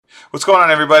What's going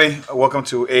on, everybody? Welcome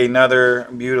to another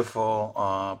beautiful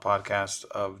podcast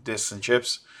of Discs and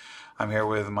Chips. I'm here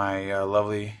with my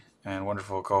lovely and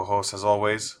wonderful co-host, as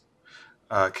always,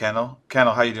 Kendall.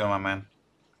 Kendall, how you doing, my man?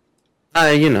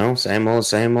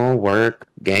 Same old work,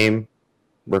 game,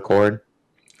 record,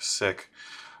 Sick.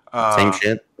 same Uh,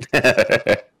 shit.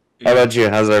 How you, about you?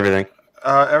 How's everything?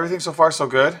 everything so far so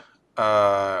good.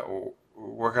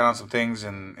 Working on some things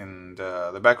in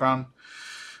the background.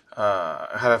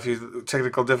 I had a few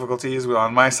technical difficulties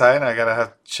on my side. I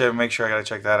gotta make sure I gotta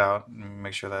check that out and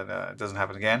make sure that it doesn't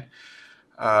happen again.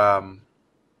 Um,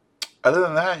 Other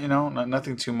than that,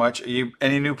 nothing too much.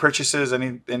 Any new purchases?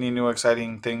 Any new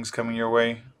exciting things coming your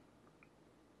way?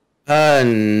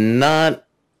 Not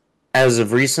as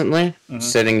of recently. Hmm.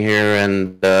 Sitting here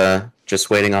and just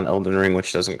waiting on Elden Ring,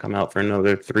 which doesn't come out for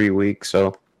another 3 weeks.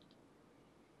 So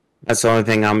that's the only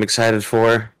thing I'm excited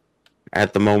for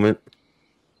at the moment.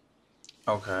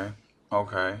 Okay,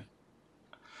 okay.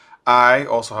 I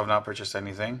also have not purchased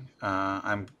anything.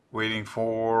 I'm waiting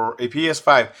for a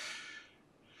PS5.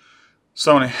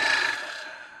 Sony,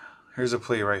 here's a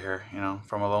plea right here.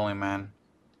 From a lonely man,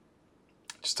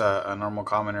 just a normal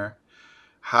commenter.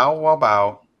 How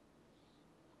about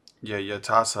you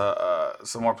toss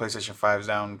some more PlayStation 5s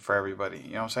down for everybody?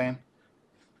 You know what I'm saying?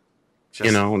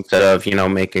 Just Instead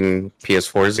of making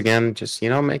PS4s again, just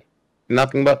make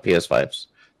nothing but PS5s.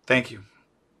 thank you.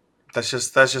 That's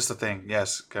just the thing.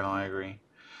 Yes, Kendall, I agree.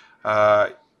 Uh,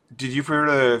 did you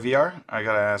pre-order the VR? I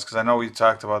gotta ask because I know we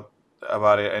talked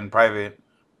about it in private.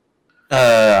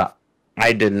 Uh,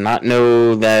 I did not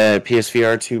know that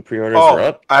PSVR 2 pre-orders are Oh,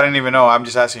 up I didn't even know. I'm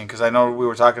just asking because I know we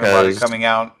were talking about it because coming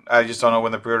out. I just don't know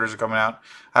when the pre-orders are coming out.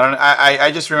 I don't.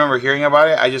 I just remember hearing about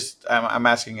it. I'm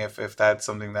asking if that's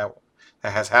something that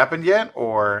has happened yet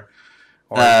or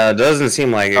doesn't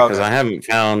seem like it because okay, I haven't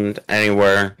found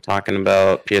anywhere talking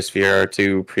about PSVR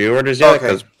 2 pre-orders yet. okay.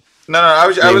 Because No, no. I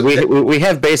was we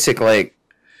have basic like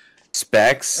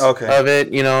specs okay. of it,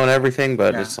 and everything,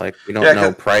 but Yeah, it's like we don't yeah.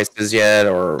 know prices yet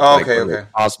or like Okay, okay.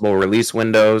 possible release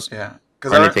windows Yeah,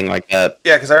 because or anything like that.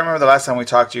 yeah, because I remember the last time we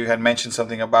talked, you had mentioned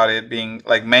something about it being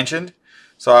like mentioned.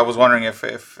 So I was wondering if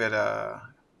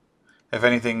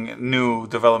anything new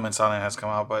developments on it has come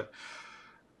out. But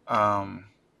um,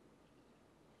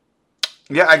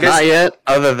 yeah, I guess. Not yet.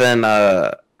 Other than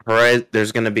Horizon,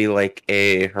 there's gonna be like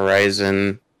a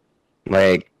Horizon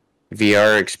like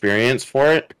VR experience for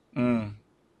it. Mm,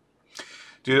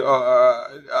 do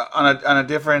on a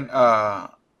different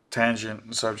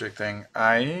tangent subject thing.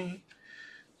 I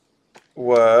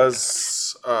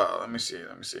was let me see.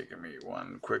 Give me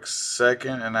one quick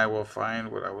second, and I will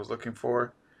find what I was looking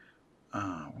for.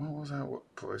 What was that?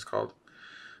 What place called?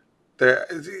 There,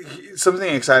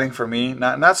 something exciting for me.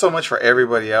 Not so much for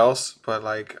everybody else, but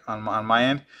like on my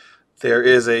end, there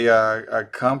is a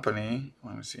company.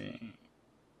 Let me see.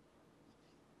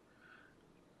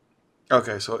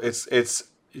 Okay, so it's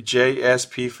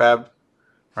JSP Fab,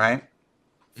 right?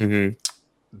 Mm-hmm.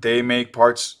 They make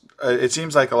parts. It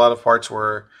seems like a lot of parts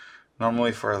were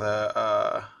normally for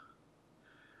the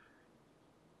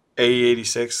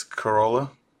A86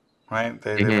 Corolla, right?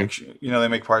 They Mm-hmm. make they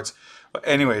make parts. But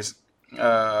anyways,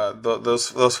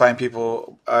 those fine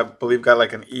people, I believe, got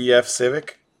like an EF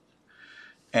Civic,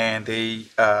 and they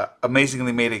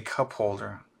amazingly made a cup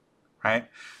holder, right?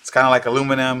 It's kind of like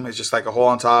aluminum. It's just like a hole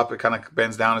on top. It kind of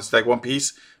bends down. It's like one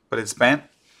piece, but it's bent.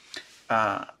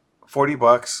 Uh,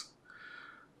 $40,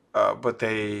 but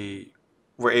they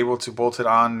were able to bolt it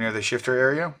on near the shifter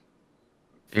area,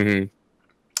 Mm-hmm.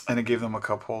 and it gave them a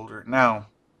cup holder. Now,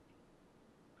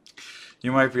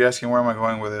 you might be asking, where am I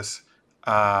going with this?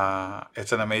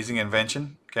 It's an amazing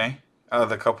invention, okay?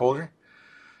 The cup holder,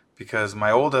 because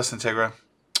my old S Integra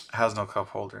has no cup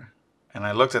holder, and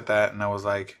I looked at that and I was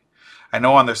like, I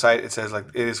know on their site it says like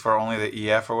it is for only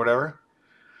the EF or whatever.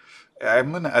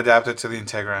 I'm gonna adapt it to the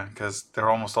Integra because they're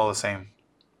almost all the same,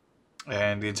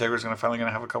 and the Integra is finally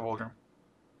gonna have a cup holder.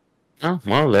 Oh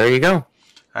well, there you go.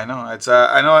 I know it's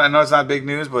I know it's not big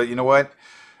news, but you know what?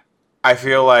 I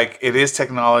feel like it is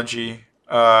technology.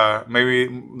 Maybe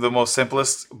the most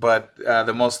simplest, but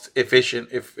the most efficient.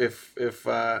 If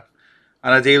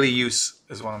on a daily use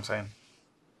is what I'm saying.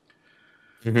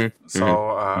 Mm-hmm. So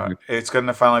Mm-hmm. it's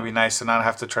gonna finally be nice to not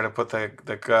have to try to put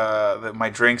my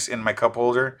drinks in my cup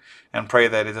holder and pray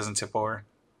that it doesn't tip over.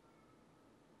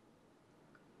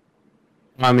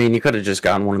 I mean, you could have just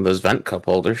gotten one of those vent cup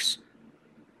holders.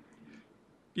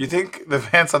 You think the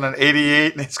vents on an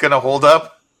 88 is gonna hold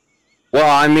up? Well,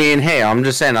 I mean, hey, I'm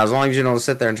just saying, as long as you don't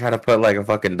sit there and try to put like a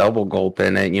fucking double gulp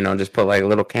in it, just put like a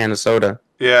little can of soda.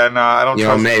 Yeah, no, I don't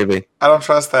trust. Maybe, I don't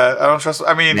trust that. I don't trust.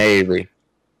 I mean, maybe.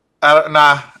 I don't,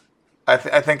 nah. I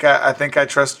think I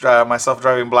trust myself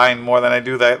driving blind more than I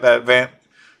do that van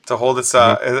to hold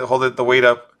hold it the weight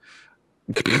up.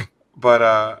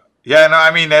 But yeah, no,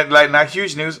 I mean like not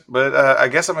huge news, but I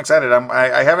guess I'm excited.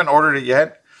 I haven't ordered it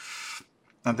yet.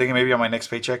 I'm thinking maybe on my next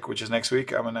paycheck, which is next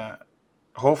week. I'm gonna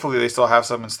hopefully they still have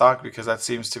some in stock because that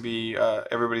seems to be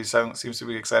everybody seems to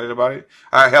be excited about it.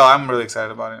 Hell, I'm really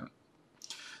excited about it.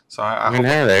 So I hope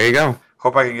Yeah, there you go.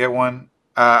 hope I can get one.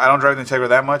 I don't drive the Integra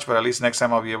that much, but at least next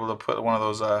time I'll be able to put one of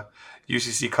those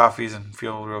UCC coffees and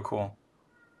feel real cool.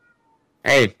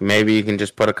 Hey, maybe you can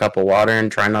just put a cup of water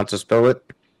and try not to spill it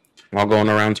while going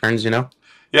around turns, you know?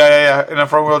 Yeah. In a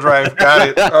front wheel drive. Got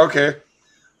it. Okay.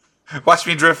 Watch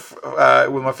me drift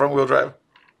with my front wheel drive.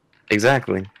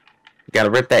 Exactly. You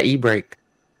gotta rip that e-brake.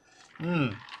 Hmm.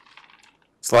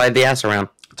 Slide the ass around.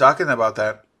 Talking about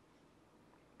that,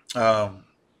 um,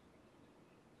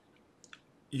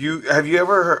 you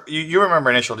ever you remember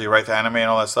Initial D, right? The anime and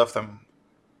all that stuff, the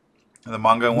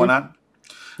manga and Mhm. whatnot.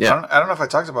 Yeah. I don't know if I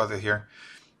talked about it here.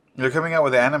 They're coming out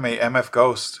with the anime MF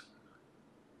Ghost,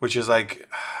 which is like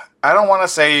I don't want to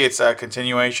say it's a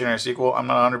continuation or a sequel. I'm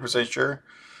not 100% sure,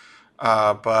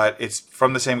 but it's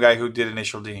from the same guy who did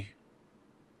Initial D,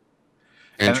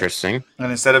 and Interesting.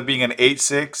 instead of being an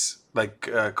 86 like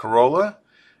Corolla,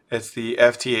 it's the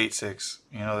FT86.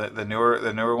 You know the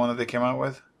newer one that they came out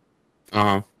with.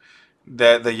 Uh-huh.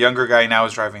 That the younger guy now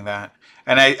is driving that,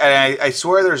 and I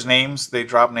swear there's names they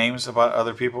drop names about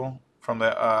other people from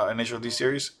the Initial D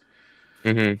series,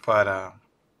 Mm-hmm. but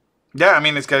yeah, I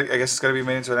mean I guess it's got to be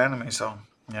made into an anime, so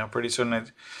pretty soon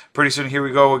here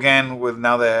we go again with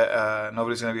now that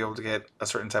nobody's gonna be able to get a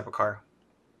certain type of car.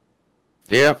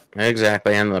 Yep,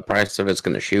 exactly. And the price of it's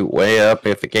gonna shoot way up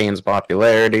if it gains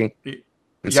popularity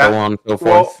and so Yeah. on and so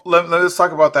Well, forth. let's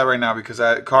talk about that right now because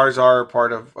cars are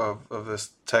part of this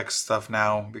tech stuff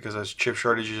now because of chip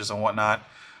shortages and whatnot.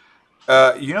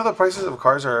 You know the prices of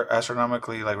cars are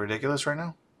astronomically like ridiculous right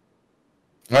now.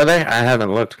 Are they? I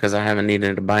haven't looked because I haven't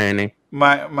needed to buy any.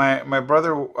 My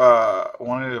brother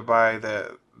wanted to buy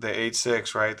the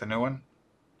 86, right, the new one.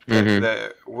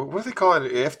 Mm-hmm. What do they call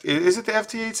it? Is it the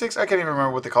FT86? I can't even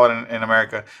remember what they call it in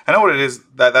America. I know what it is.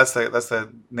 That's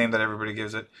the name that everybody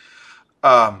gives it.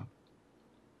 Um,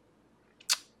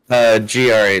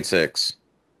 GR86.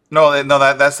 no,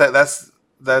 that's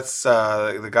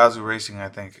the Gazoo Racing, I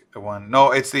think the one.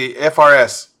 No, it's the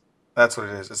FRS. That's what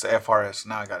it is. It's the FRS.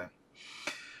 Now I got it.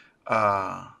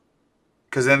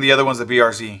 Because then the other one's the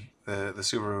BRZ, the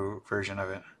Subaru version of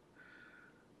it.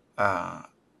 Uh,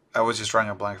 I was just drawing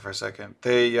a blank for a second.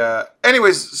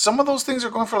 Anyways, some of those things are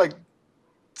going for like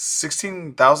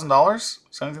 $16,000,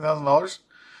 $17,000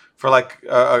 for like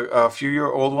a few-year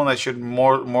old one that should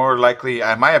more likely,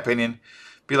 in my opinion,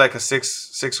 be like a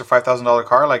six or $5,000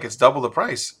 car. Like it's double the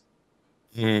price.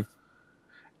 Mm-hmm.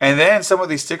 And then some of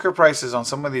these sticker prices on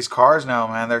some of these cars now,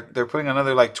 man, they're putting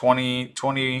another like 25 to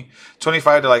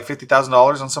like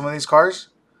 $50,000 on some of these cars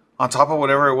on top of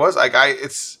whatever it was. Like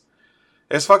it's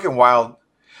fucking wild.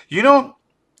 You know,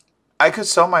 I could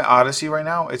sell my Odyssey right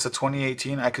now. It's a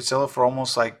 2018. I could sell it for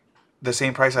almost like the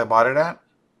same price I bought it at.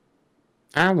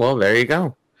 Ah, well, there you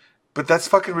go. But that's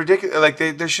fucking ridiculous. Like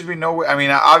there should be no way. I mean,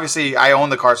 obviously I own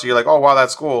the car, so you're like, oh wow,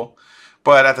 that's cool.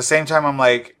 But at the same time, I'm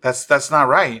like, that's not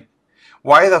right.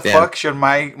 Why the Yeah. fuck should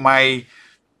my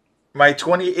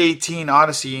 2018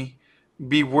 Odyssey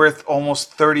be worth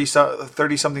almost 30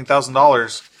 something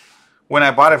 $1,000 when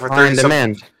I bought it for Supply 30 and some?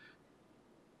 demand.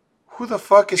 Who the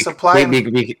fuck is Be- supplying? be-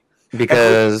 be-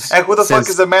 Because And who the fuck is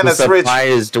since the man the that's rich? supply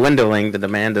is dwindling, the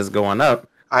demand is going up.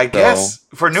 I So guess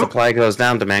supply goes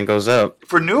down, demand goes up.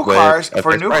 for new With cars,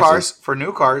 affects prices. for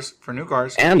new cars.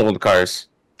 And old cars.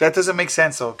 That doesn't make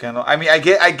sense, though, Kendall. I mean, I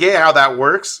get how that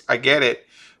works. I get it,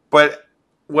 but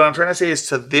what I'm trying to say is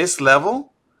to this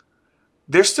level,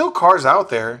 there's still cars out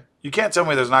there. You can't tell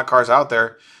me there's not cars out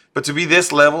there. But to be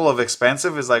this level of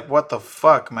expensive is like, what the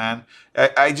fuck, man?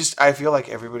 I feel like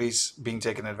everybody's being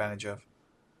taken advantage of.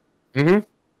 Mm-hmm.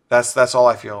 That's all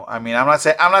I feel. I mean, I'm not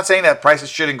saying that prices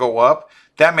shouldn't go up.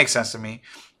 That makes sense to me.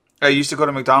 I used to go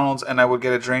to McDonald's and I would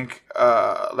get a drink,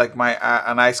 like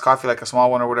an iced coffee, like a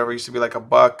small one or whatever. It used to be like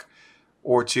 $1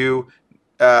 or $2.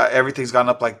 Everything's gone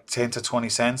up like 10 to 20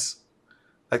 cents.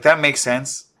 Like that makes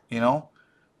sense, you know.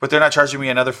 But they're not charging me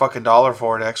another fucking dollar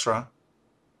for it extra.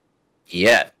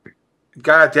 Yet.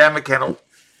 God damn it, Kendall.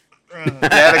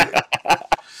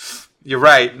 You're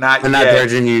right. Not We're not yet.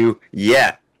 charging you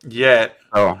yet. Yet.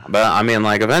 Oh, but I mean,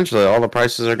 like, eventually all the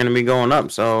prices are going to be going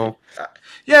up. So,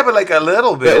 Yeah, but like a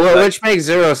little bit. which makes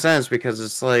zero sense because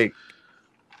it's like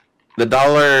the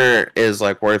dollar is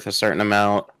like worth a certain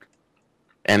amount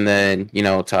and then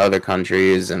to other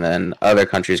countries, and then other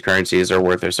countries' currencies are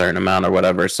worth a certain amount or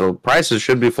whatever. So prices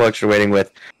should be fluctuating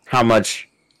with how much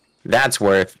that's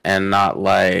worth, and not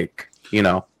like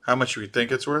How much we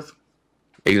think it's worth?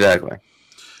 exactly.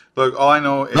 Look, all I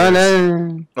know But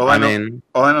is all I I know. mean,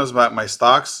 All I know is about my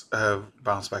stocks have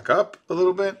bounced back up a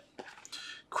little bit.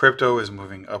 Crypto is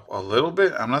moving up a little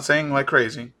bit. I'm not saying like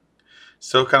crazy.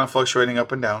 Still kind of fluctuating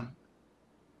up and down,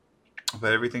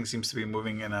 but everything seems to be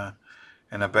moving in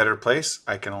a better place.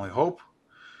 I can only hope.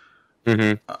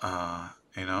 hmm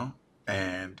You know,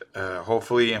 and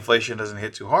hopefully inflation doesn't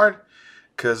hit too hard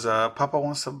because Papa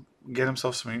wants to get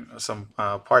himself some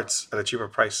parts at a cheaper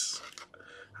price.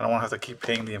 I don't want to have to keep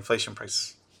paying the inflation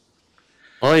price.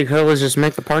 well, you could always just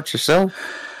make the parts yourself.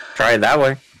 Try it that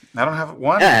way. I don't have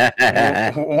one.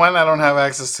 One, I don't have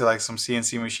access to like some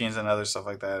CNC machines and other stuff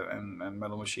like that, and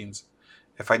metal machines.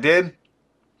 If I did,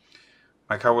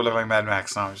 my car would look like Mad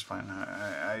Max. No, I'm just fine.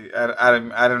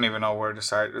 I don't even know where to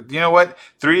start. You know what?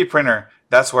 3D printer.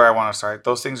 That's where I want to start.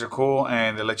 Those things are cool,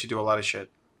 and they let you do a lot of shit.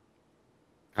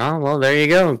 Oh, well, there you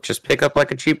go. Just pick up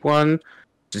like a cheap one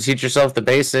to teach yourself the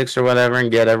basics or whatever,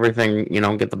 and get everything,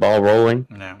 get the ball rolling,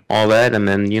 Yeah. all that, and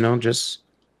then, just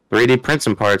 3D print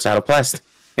some parts out of plastic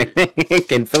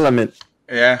and filament.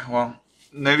 Yeah. Well,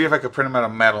 maybe if I could print them out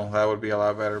of metal, that would be a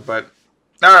lot better. But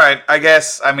all right, I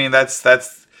guess. I mean, that's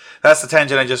the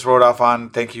tangent I just wrote off on.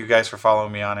 Thank you guys for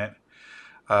following me on it.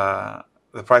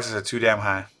 The prices are too damn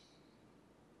high.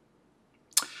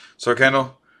 So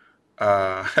Kendall,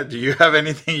 do you have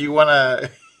anything you wanna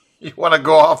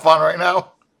go off on right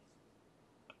now?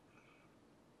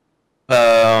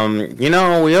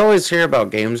 We always hear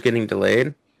about games getting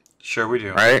delayed, Sure we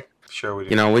do. right? Sure we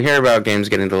do. We hear about games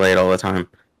getting delayed all the time.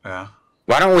 Yeah.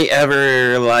 Why don't we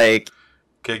ever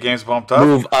Get games bumped up.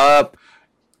 move up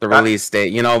the release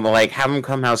date? Like have them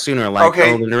come out sooner, like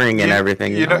Okay. Elden Ring and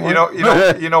everything. You know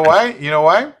why? You know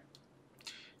why?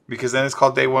 Because then it's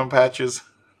called day one patches.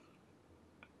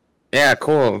 Yeah,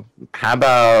 cool. How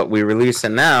about we release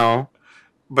it now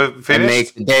But and finished.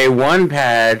 make the day one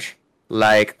patch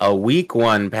like a week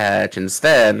one patch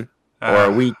instead, or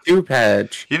a week two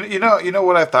patch? You know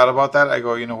what I thought about that? I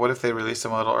go, what if they release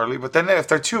them a little early? But then if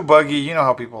they're too buggy, you know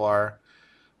how people are.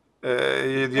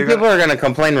 People are gonna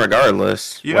complain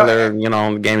regardless, whether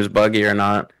the game's buggy or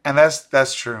not. And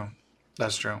that's true.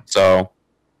 That's true. So,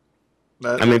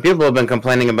 I mean, people have been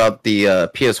complaining about the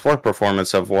PS4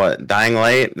 performance of Dying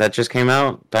Light that just came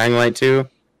out, Dying Light 2.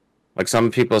 Like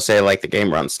some people say, like the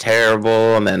game runs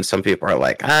terrible, and then some people are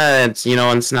like, it's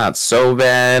it's not so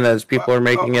bad as people are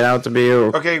making it out to be.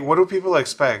 Okay, what do people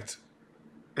expect?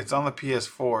 It's on the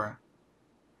PS4.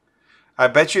 I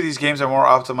bet you these games are more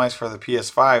optimized for the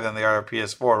PS5 than they are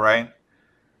PS4, right?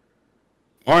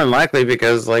 More than likely,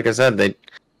 because like I said,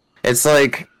 it's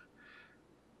like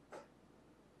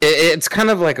it's kind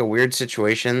of like a weird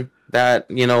situation that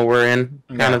we're in,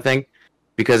 kind of thing,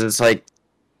 because it's like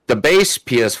the base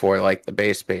PS4, like the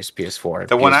base PS4,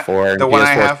 the one PS4, the one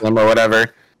I PS4 have, Slim or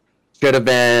whatever, should have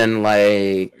been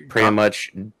like pretty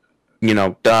much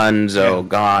done, so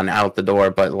gone out the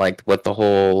door. But like with the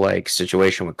whole like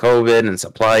situation with COVID and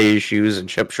supply issues and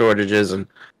chip shortages and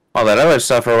all that other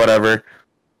stuff or whatever,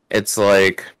 it's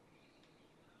like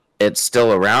it's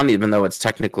still around, even though it's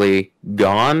technically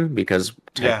gone because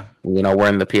we're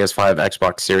in the PS5,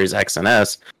 Xbox Series X and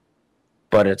S.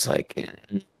 But it's like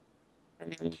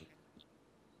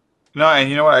no, and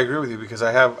you know what? I agree with you because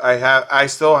I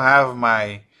still have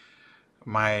my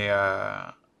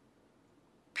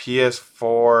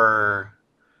PS4.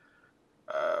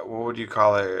 What would you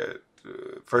call it?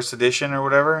 First edition or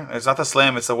whatever. It's not the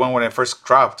Slim. It's the one when it first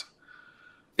dropped.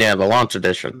 Yeah, the launch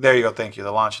edition. There you go. Thank you.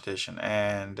 The launch edition,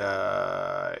 and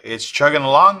it's chugging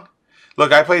along.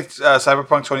 Look, I played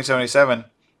Cyberpunk 2077,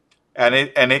 and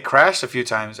it crashed a few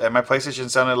times, and my PlayStation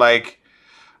sounded like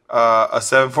a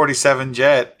 747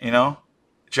 jet.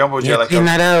 Jumbo jet. Like clean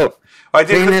that out. I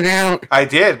did clean it out. I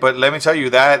did, but let me tell you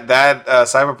that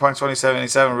Cyberpunk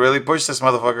 2077 really pushed this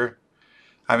motherfucker.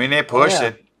 I mean, it pushed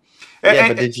it.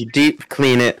 But did you deep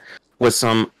clean it with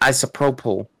some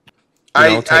isopropyl?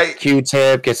 Take a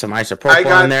Q-tip, get some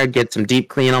isopropyl in there, get some deep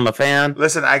clean on the fan.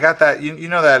 Listen, I got that. You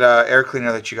know that air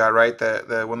cleaner that you got, right?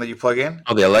 The one that you plug in.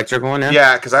 Oh, the electric one.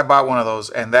 Yeah, because I bought one of those,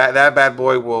 and that bad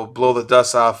boy will blow the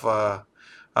dust off a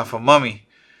mummy.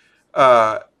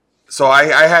 So I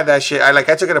had that shit. I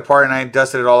took it apart and I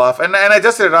dusted it all off, and I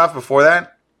dusted it off before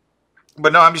that.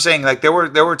 But no, I'm just saying, like there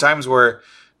were times where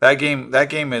that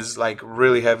game is like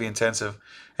really heavy intensive,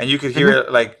 and you could hear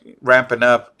it like ramping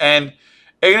up, and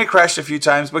it crashed a few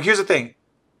times. But here's the thing,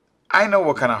 I know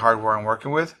what kind of hardware I'm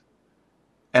working with,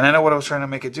 and I know what I was trying to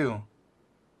make it do.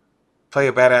 play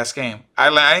a badass game.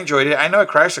 I enjoyed it. I know it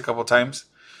crashed a couple times,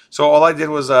 so all I did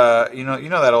was you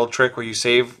know that old trick where you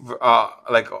save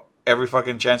like every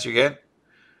fucking chance you get,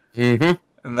 Mm-hmm.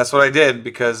 and that's what I did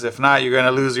because if not, you're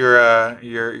gonna lose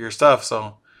your stuff.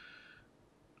 So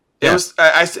it Yeah. was.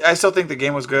 I still think the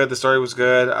game was good. The story was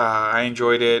good. I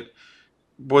enjoyed it.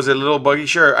 Was it a little buggy?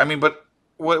 Sure. I mean, but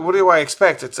what do I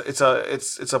expect? It's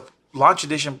a launch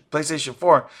edition PlayStation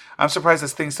 4. I'm surprised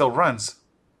this thing still runs.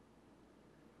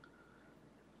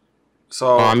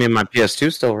 Well, I So, mean, my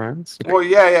PS2 still runs, well,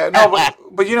 yeah, no,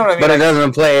 but you know what I mean. but it Like,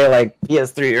 doesn't play like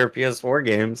PS3 or PS4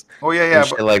 games well, yeah, and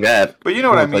shit like that. but you know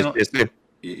what I Only plays mean. PS2.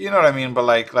 You know what I mean. But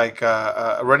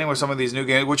running with some of these new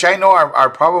games, which I know are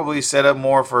probably set up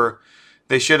more for,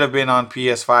 they should have been on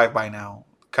PS5 by now,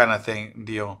 kind of thing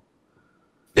deal.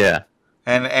 Yeah,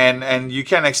 And you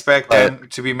can't expect but them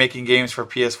to be making games for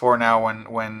PS4 now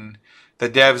when the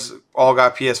devs all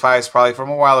got PS5s probably from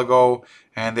a while ago,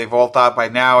 and they've all thought by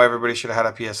now everybody should have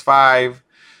had a PS5.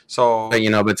 So you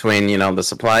know, between the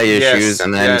supply issues yes,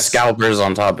 and then yes, scalpers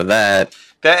on top of that.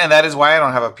 that is why I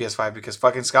don't have a PS5 because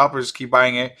fucking scalpers keep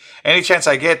buying it. Any chance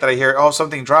I get that I hear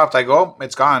something dropped, I go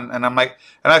it's gone, and I'm like,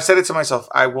 and I've said it to myself,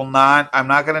 I'm not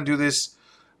gonna do this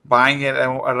buying it at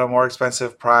a more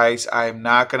expensive price. I'm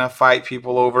not gonna fight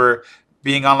people over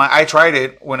being online. I tried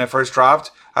it when it first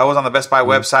dropped. I was on the Best Buy Mhm.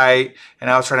 website and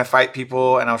I was trying to fight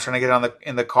people and I was trying to get it on the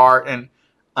in the cart and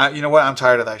you know what? I'm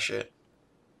tired of that shit.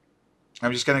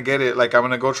 I'm just gonna get it. Like I'm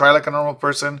gonna go try like a normal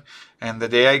person, and the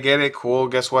day I get it, cool.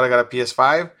 Guess what? I got a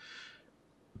PS5,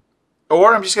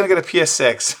 or I'm just gonna get a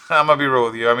PS6. I'm gonna be real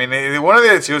with you. I mean, one of the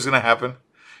other two is gonna happen.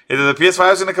 Either the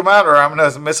PS5 is gonna come out, or I'm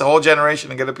gonna miss a whole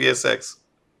generation and get a PS6.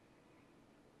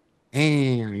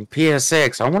 Damn,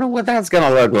 PS6. I wonder what that's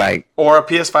gonna look like. Or a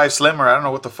PS5 Slim, or I don't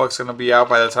know what the fuck's gonna be out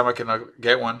by the time I can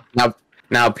get one.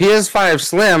 Now, PS5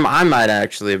 Slim, I might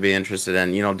actually be interested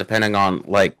in. Depending on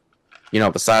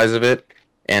the size of it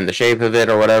and the shape of it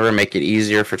or whatever, make it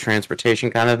easier for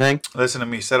transportation, kind of thing. Listen to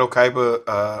me, Seto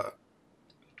Kaiba.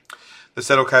 The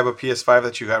Seto Kaiba PS5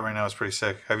 that you got right now is pretty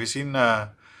sick. Have you seen?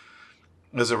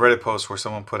 There's a Reddit post where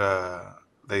someone put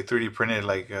they 3D printed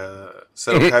like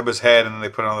Seto Kaiba's head, and then they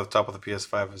put it on the top of the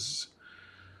PS5.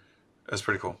 It's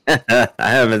pretty cool. I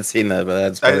haven't seen that, but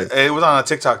that's funny. It was on a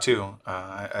TikTok too.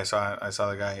 I saw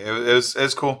the guy.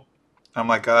 It's cool. I'm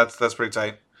like, that's pretty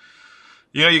tight.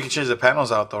 You know, you can change the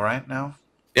panels out though, right now.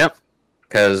 Yep,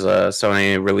 because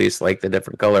Sony released like the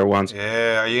different color ones.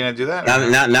 Yeah, are you gonna do that?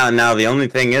 Now, the only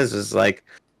thing is like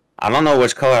I don't know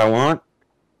which color I want,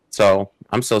 so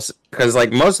I'm still because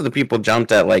like most of the people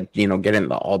jumped at getting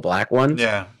the all black ones,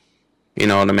 Yeah.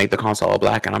 to make the console all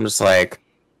black, and I'm just like,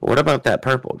 what about that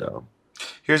purple though?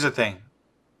 Here's the thing.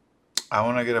 I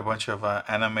want to get a bunch of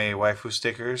anime waifu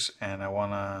stickers, and I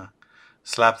want to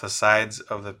slap the sides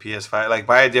of the PS5. Like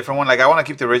buy a different one. Like I want to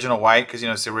keep the original white because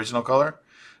it's the original color.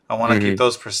 I want to keep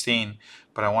those pristine,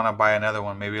 but I want to buy another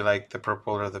one, maybe like the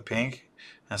purple or the pink,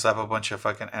 and slap a bunch of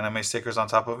fucking anime stickers on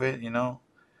top of it.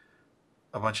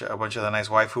 A bunch of the nice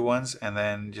waifu ones, and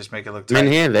then just make it look I mean,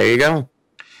 tight. here, there you go.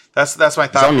 That's my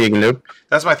thought. Something you can do.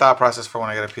 That's my thought process for when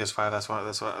I get a PS5.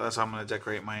 That's how I'm gonna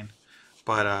decorate mine.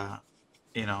 But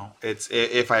it's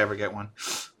if I ever get one,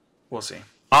 we'll see.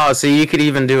 Oh, so you could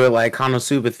even do it like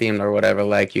Konosuba themed or whatever.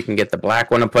 Like you can get the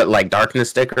black one and put like darkness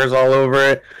stickers all over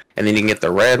it, and then you can get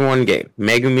the red one, get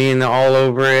Megumin all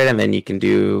over it, and then you can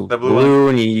do The blue blue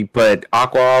and you put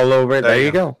Aqua all over it. There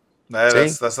you go.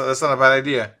 That's not a bad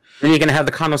idea. Then you can have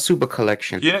the Konosuba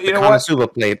collection. You the know what?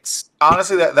 Konosuba plates.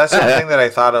 Honestly, that's the thing that I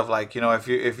thought of. Like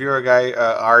if you're a guy,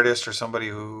 artist or somebody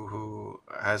who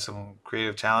has some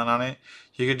creative talent on it,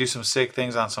 you could do some sick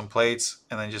things on some plates,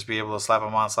 and then just be able to slap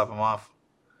them on, slap them off.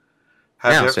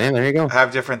 There you go.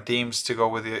 Have different themes to go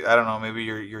with it. I don't know. Maybe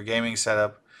your gaming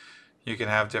setup, you can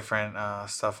have different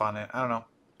stuff on it. I don't know.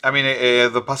 I mean,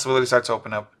 the possibility starts to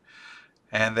open up,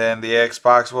 and then the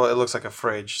Xbox. Well, it looks like a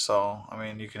fridge, so I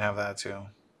mean, you can have that too.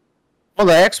 Well,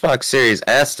 the Xbox Series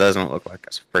S doesn't look like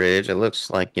a fridge. It looks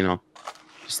like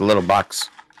just a little box.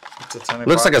 It's a tiny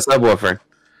Looks like box. a subwoofer.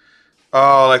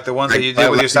 Oh, like the ones that you did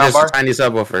with your Just a soundbar, tiny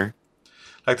subwoofer.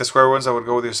 like the square ones that would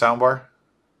go with your soundbar.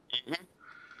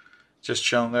 Just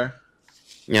shown there.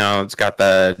 It's got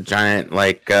the giant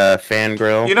fan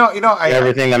grill.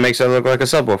 Everything that makes it look like a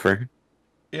subwoofer.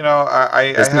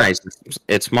 It's nice.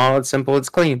 It's small. It's simple. It's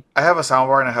clean. I have a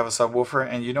soundbar and I have a subwoofer,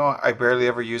 and I barely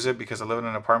ever use it because I live in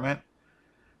an apartment,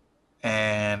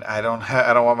 and I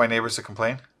don't want my neighbors to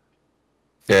complain.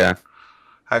 Yeah.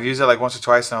 I've used it like once or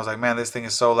twice, and I was like, man, this thing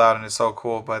is so loud and it's so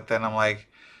cool. But then I'm like,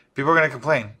 people are gonna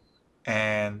complain,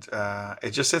 and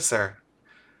it just sits there,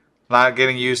 not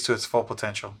getting used to its full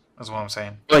potential. Is what I'm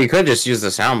saying. Well, you could just use the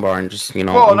soundbar and just Well,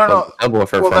 no, unplug no. the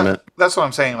subwoofer Well, from it. that's what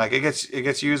I'm saying. Like it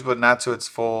gets used, but not to its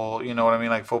full. You know what I mean?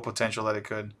 Like full potential that it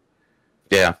could.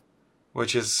 Yeah.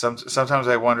 Which is sometimes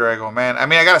I wonder. I go, man. I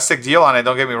mean, I got a sick deal on it.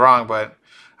 Don't get me wrong, but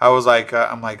I was like,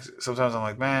 I'm like, sometimes I'm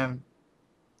like, man,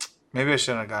 maybe I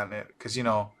shouldn't have gotten it because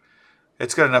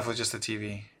it's good enough with just the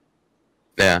TV.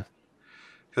 Yeah.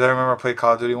 Because I remember I played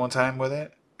Call of Duty one time with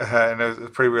it, and it was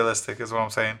pretty realistic. Is what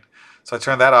I'm saying. So I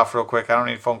turned that off real quick. I don't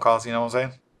need phone calls. You know what I'm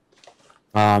saying?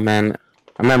 Oh man,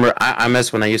 I remember I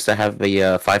miss when I used to have the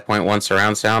 5.1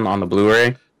 surround sound on the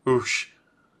Blu-ray. Oosh.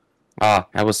 Oh,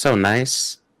 that was so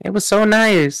nice. It was so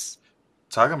nice.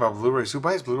 Talking about Blu-rays, who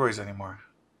buys Blu-rays anymore?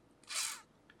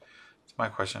 That's my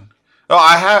question. Oh,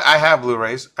 I have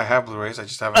Blu-rays. I have Blu-rays. I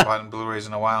just haven't bought Blu-rays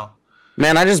in a while.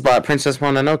 Man, I just bought Princess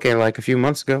Mononoke like a few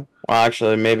months ago. Well,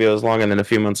 actually, maybe it was longer than a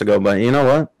few months ago, but you know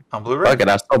what? On Blu-ray? Fuck it,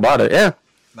 I still bought it. Yeah.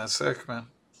 That's sick, man.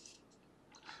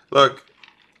 Look,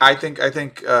 I think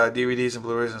DVDs and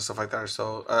Blu-rays and stuff like that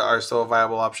are still a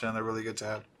viable option, and they're really good to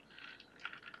have.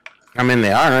 I mean,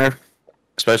 they are,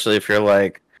 especially if you're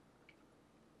like,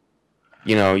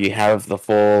 you have the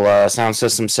full sound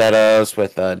system setups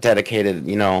with a dedicated,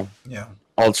 Yeah.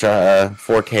 ultra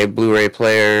 4K Blu-ray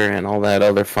player and all that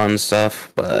other fun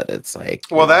stuff. But it's like,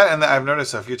 Well, that and I've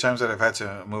noticed a few times that I've had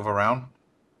to move around.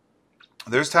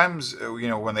 There's times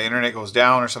when the internet goes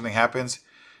down or something happens,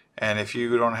 and if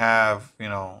you don't have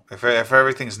if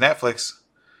everything's Netflix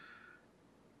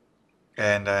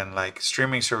and like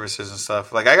streaming services and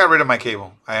stuff, like I got rid of my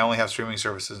cable. I only have streaming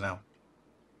services now.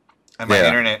 And my yeah.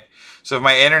 internet. So if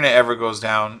my internet ever goes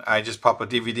down, I just pop a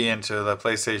DVD into the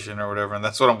PlayStation or whatever, and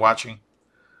that's what I'm watching.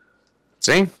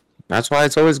 See, that's why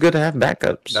it's always good to have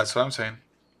backups. That's what I'm saying.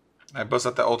 I bust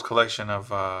out the old collection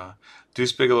of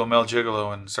Deuce Bigelow, Mel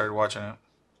Gigolo, and started watching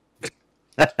it.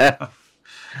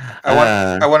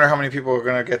 I wonder how many people are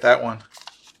gonna get that one.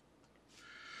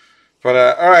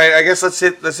 But all right, I guess let's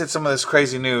hit some of this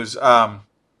crazy news.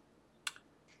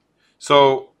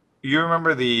 So you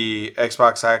remember the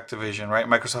Xbox Activision, right?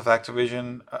 Microsoft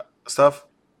Activision stuff.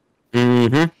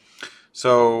 Mm-hmm.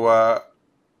 So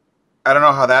I don't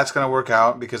know how that's going to work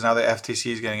out because now the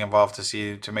FTC is getting involved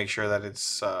to make sure that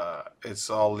it's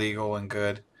all legal and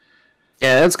good.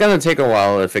 Yeah, it's gonna take a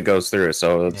while if it goes through.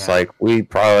 So it's Yeah. like we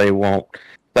probably won't.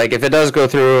 Like if it does go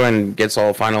through and gets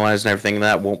all finalized and everything,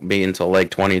 that won't be until like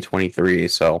 2023.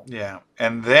 So Yeah,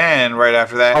 and then right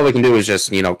after that, all we can do is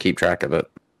just keep track of it.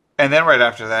 and then right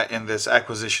after that, in this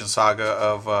acquisition saga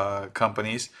of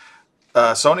companies,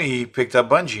 Sony picked up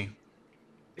Bungie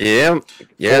Yep.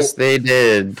 Yes, for they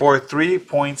did. for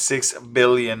 $3.6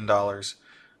 billion.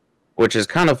 Which is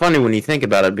kind of funny when you think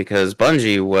about it, because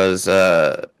Bungie was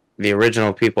the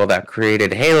original people that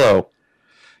created Halo.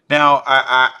 Now,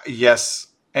 yes,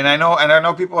 and I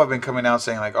know people have been coming out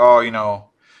saying like, oh,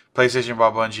 PlayStation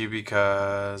bought Bungie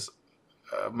because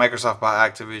Microsoft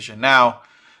bought Activision. Now,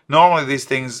 normally these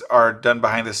things are done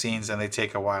behind the scenes and they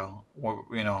take a while.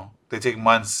 They take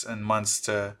months and months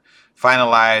to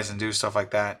finalize and do stuff like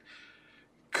that.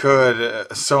 Could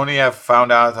Sony have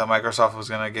found out that Microsoft was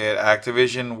going to get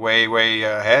Activision way, way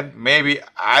ahead? Maybe.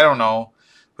 I don't know.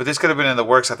 But this could have been in the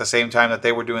works at the same time that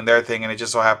they were doing their thing, and it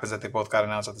just so happens that they both got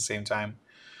announced at the same time.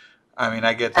 I mean,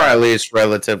 I get Or at that. least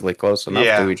relatively close enough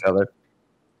Yeah. to each other.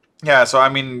 Yeah, so I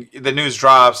mean, the news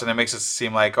drops and it makes it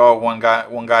seem like, oh, one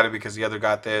got it because the other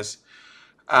got this.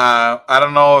 I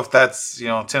don't know if that's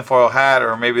tinfoil hat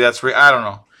or maybe that's I don't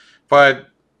know, but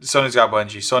Sony's got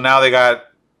Bungie, so now they got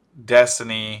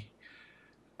Destiny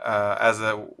that's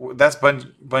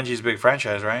Bungie's big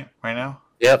franchise, right? Right now,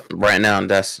 Yep. Right now in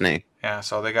Destiny. yeah.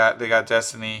 So they got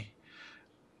Destiny.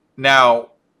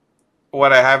 Now,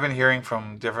 what I have been hearing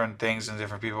from different things and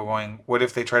different people going, what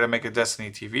if they try to make a Destiny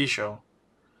TV show?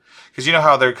 Because you know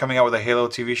how they're coming out with a Halo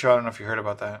TV show. I don't know if you heard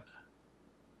about that.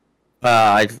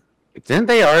 I didn't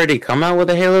they already come out with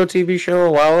a Halo TV show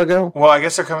a while ago? Well, I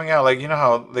guess they're coming out like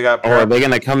how they got. Or are they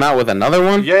gonna come out with another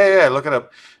one? Yeah. Look it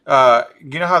up.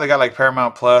 You know how they got like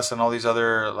Paramount Plus and all these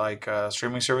other like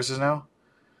streaming services now.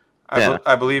 Yeah.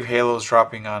 I believe Halo's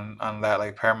dropping on that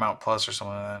like Paramount Plus or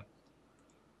something like that.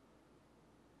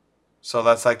 So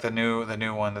that's like the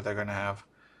new one that they're gonna have.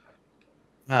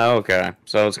 Oh, okay.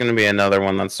 So it's gonna be another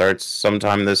one that starts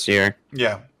sometime this year.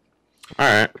 Yeah. All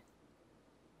right.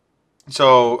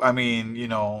 So I mean,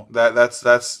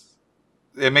 that's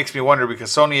it makes me wonder because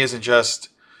Sony isn't just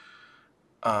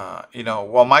while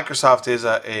Microsoft is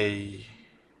a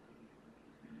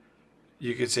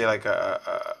you could say like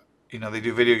they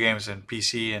do video games and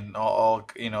PC and all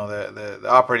the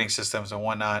operating systems and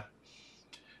whatnot.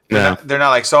 Yeah. They're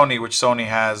not like Sony, which Sony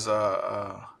has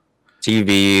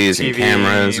TVs and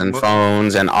cameras TV. and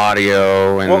phones and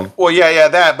audio and Yeah,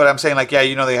 that. But I'm saying like, yeah,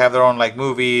 they have their own like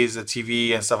movies, the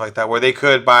TV and stuff like that, where they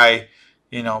could buy,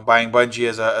 buying Bungie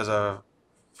as a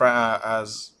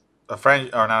franchise,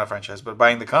 or not a franchise, but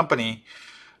buying the company,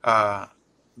 uh,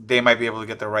 they might be able to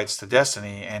get the rights to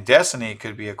Destiny, and Destiny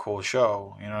could be a cool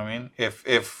show. You know what I mean? If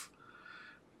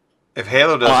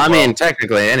Halo does well, I well, mean,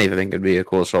 technically anything could be a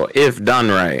cool show if done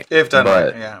right. if done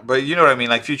right, But yeah. But you know what I mean,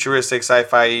 like futuristic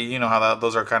sci-fi. You know how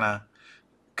those are kind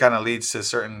of leads to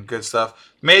certain good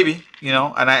stuff. Maybe,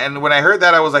 and when I heard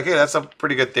that, I was like, hey, that's a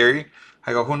pretty good theory.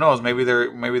 I go, who knows? Maybe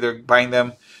they're buying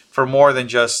them for more than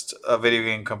just a video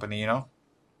game company.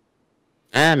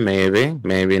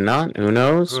 maybe not. Who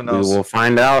knows? Who We knows? will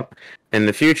find out in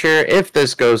the future if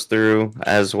this goes through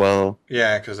as well.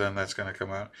 Yeah, because then that's gonna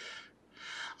come out.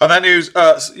 On that news,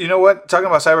 you know what? Talking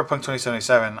about Cyberpunk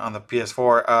 2077 on the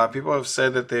PS4, people have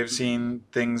said that they've seen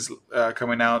things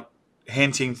coming out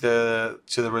hinting to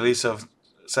the release of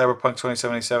Cyberpunk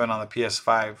 2077 on the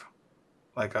PS5,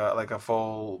 like a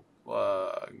full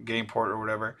game port or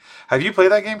whatever. Have you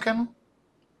played that game, Ken?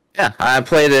 Yeah, I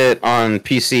played it on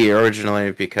PC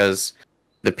originally because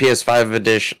the PS5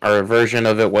 edition or version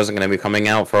of it wasn't going to be coming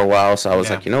out for a while. So I was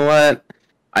Yeah. like, you know what?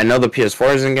 I know the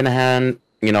PS4 isn't going to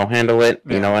handle it.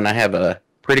 Yeah. And I have a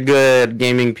pretty good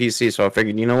gaming PC, so I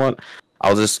figured, you know what?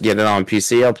 I'll just get it on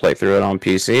PC. I'll play through it on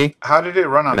PC. How did it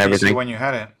run on And PC everything. when you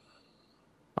had it?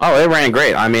 Oh, it ran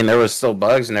great. I mean, there was still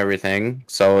bugs and everything.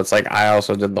 So it's like I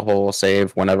also did the whole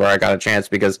save whenever I got a chance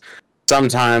because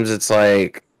sometimes it's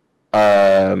like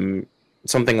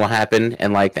something will happen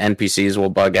and like the NPCs will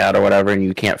bug out or whatever and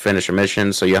you can't finish a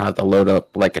mission, so you'll have to load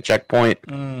up like a checkpoint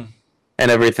and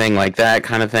everything like that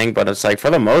kind of thing. But it's like for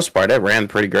the most part it ran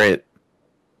pretty great.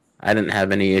 I didn't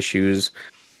have any issues.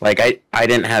 Like I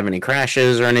didn't have any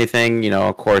crashes or anything.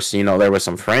 Of course, there was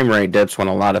some frame rate dips when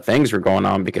a lot of things were going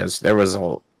on because there was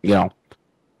there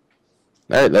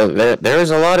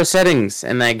was a lot of settings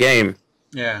in that game.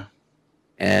 Yeah.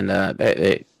 And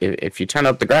if you turn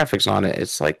up the graphics on it,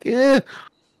 it's like,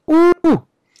 woo.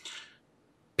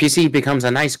 PC becomes a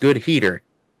nice, good heater.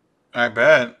 I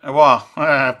bet. Well,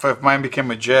 if mine became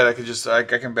a jet, I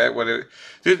can bet what it.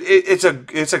 Dude, it's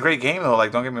a great game though.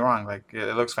 Like, don't get me wrong. Like,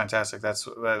 it looks fantastic. Oh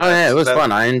yeah, it was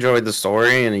fun. I enjoyed the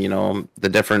story and the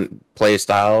different play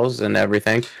styles and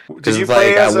everything. Did you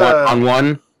play as on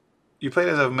one? You played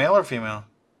as a male or female?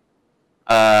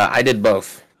 I did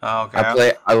both. Oh,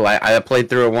 okay. I played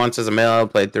through it once as a male. I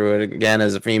played through it again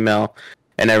as a female,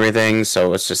 and everything.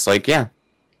 So it's just like, yeah,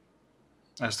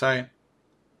 that's tight.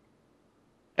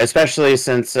 Especially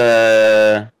since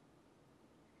I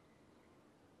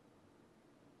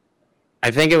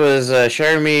think it was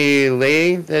Jeremy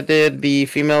Lee that did the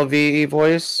female VE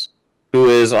voice, who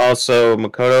is also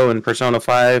Makoto in Persona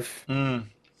 5. I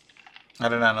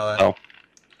did not know that. Oh.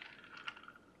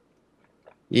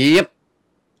 Yep.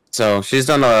 So she's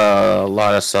done a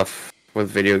lot of stuff with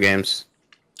video games.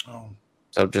 Oh.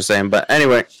 So just saying. But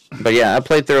anyway, yeah, I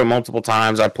played through it multiple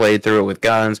times. I played through it with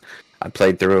guns. I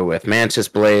played through it with Mantis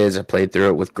Blades. I played through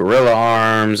it with Gorilla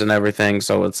Arms and everything.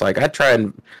 So it's like I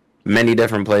tried many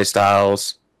different play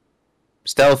styles.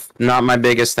 Stealth, not my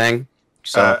biggest thing.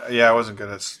 So yeah, I wasn't good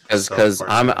at because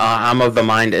I'm of the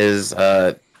mind is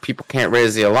people can't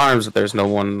raise the alarms if there's no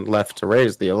one left to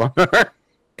raise the alarm,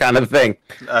 kind of thing.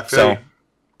 I feel you.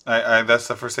 I that's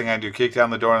the first thing I do: kick down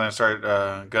the door and then start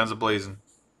guns a-blazing.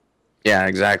 Yeah,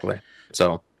 exactly.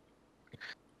 So,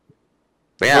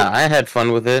 but yeah, I had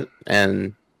fun with it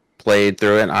and played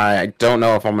through it. I don't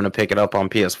know if I'm going to pick it up on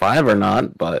PS5 or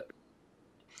not, but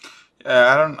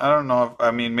I don't know.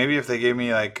 I mean, maybe if they gave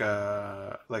me like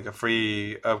a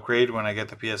free upgrade when I get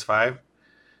the PS5,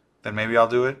 then maybe I'll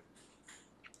do it.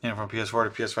 From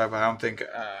PS4 to PS5. But I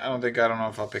don't know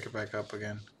if I'll pick it back up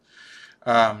again.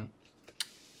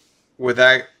 With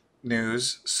that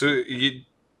news,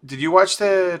 did you watch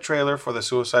the trailer for the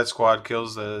Suicide Squad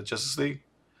kills the Justice League?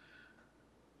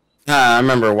 I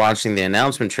remember watching the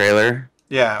announcement trailer.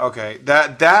 Yeah, okay.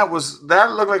 That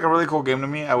looked like a really cool game to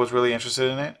me. I was really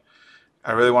interested in it.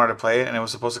 I really wanted to play it, and it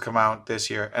was supposed to come out this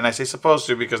year. And I say supposed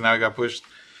to because now it got pushed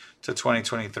to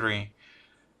 2023.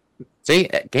 See,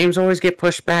 games always get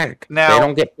pushed back. Now, they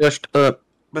don't get pushed up.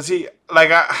 But see,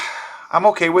 like I'm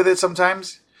okay with it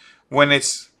sometimes when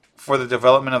it's for the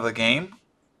development of the game,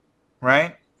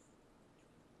 right?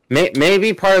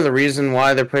 Maybe part of the reason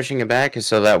why they're pushing it back is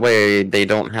so that way they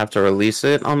don't have to release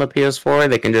it on the PS4.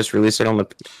 They can just release it on the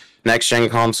next gen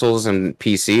consoles and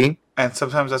PC. And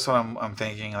sometimes that's what I'm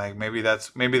thinking. Like maybe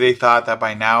they thought that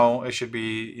by now it should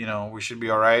be, we should be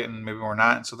all right, and maybe we're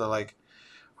not. And so they're like,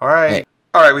 all right,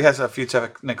 we had a few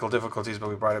technical difficulties, but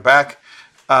we brought it back.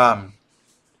 Um,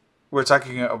 we're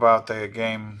talking about the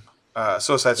game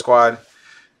Suicide Squad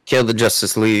Kill the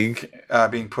Justice League.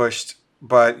 being pushed,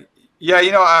 but yeah,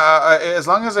 as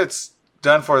long as it's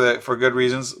done for good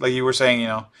reasons, like you were saying,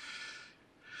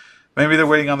 maybe they're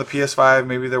waiting on the PS5,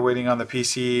 maybe they're waiting on the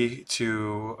PC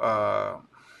to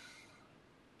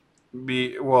the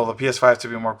PS5 to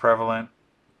be more prevalent.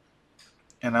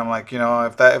 And I'm like,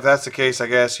 if that's the case, I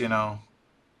guess it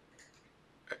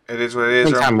is what it I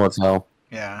is. think time will tell.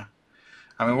 Yeah,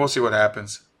 I mean, we'll see what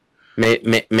happens.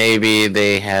 Maybe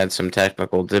they had some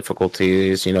technical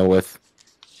difficulties, with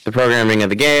the programming of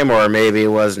the game, or maybe it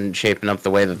wasn't shaping up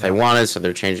the way that they wanted, so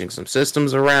they're changing some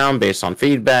systems around based on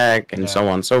feedback and so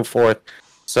on and so forth.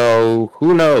 So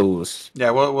who knows?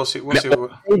 Yeah, we'll see. We'll see.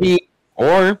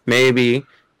 Maybe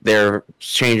they're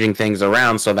changing things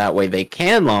around so that way they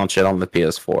can launch it on the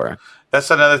PS4. That's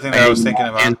another thing that I was thinking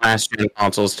about. And last-gen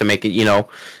consoles to make it,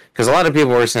 because a lot of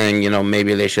people were saying,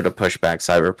 maybe they should have pushed back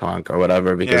Cyberpunk or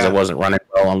whatever because it wasn't running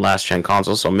well on last-gen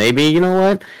consoles. So maybe, you know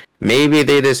what? Maybe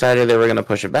they decided they were going to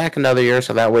push it back another year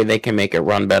so that way they can make it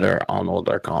run better on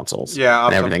older consoles. Yeah,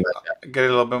 and everything like that. Get it a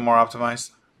little bit more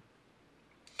optimized.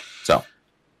 So,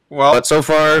 but so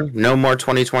far, no more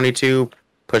 2022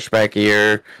 pushback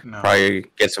year. No. Probably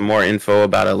get some more info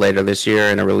about it later this year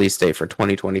and a release date for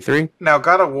 2023. Now,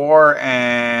 God of War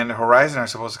and Horizon are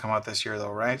supposed to come out this year,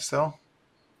 though, right? Still.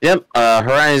 Yep.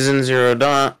 Horizon Zero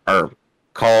Dawn or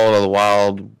Call of the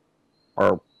Wild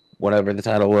or whatever the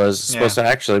title was supposed to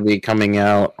actually be coming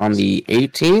out on the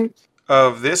 18th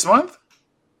of this month.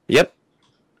 Yep.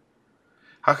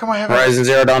 How come I haven't? Horizon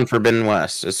Zero Dawn Forbidden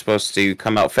West is supposed to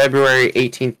come out February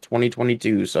 18th,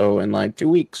 2022. So in like 2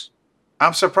 weeks.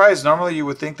 I'm surprised. Normally, you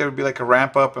would think there would be like a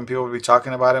ramp up and people would be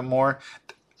talking about it more.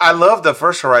 I love the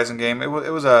first Horizon game. It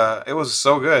was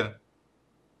so good.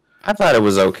 I thought it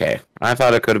was okay. I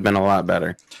thought it could have been a lot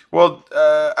better. Well,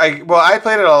 I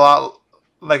played it a lot.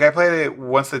 Like I played it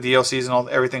once the DLCs and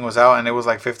everything was out, and it was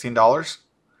like $15.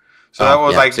 So that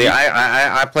was like. See,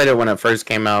 I played it when it first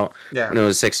came out. Yeah. And it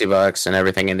was $60 and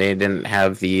everything, and they didn't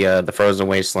have the Frozen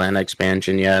Wasteland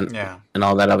expansion yet. Yeah. And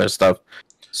all that other stuff.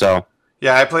 So.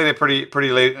 Yeah, I played it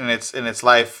pretty late in its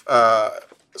life.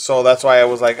 So that's why I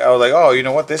was like, oh, you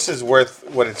know what, this is worth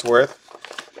what it's worth.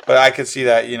 But I could see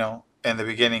that, in the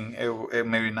beginning, it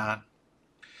maybe not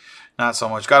so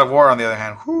much. God of War, on the other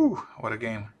hand, whew, what a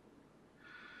game.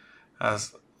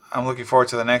 I'm looking forward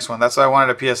to the next one. That's why I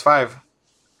wanted a PS5.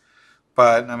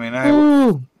 But I mean,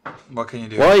 what can you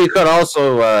do? Well, you could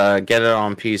also get it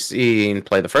on PC and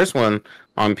play the first one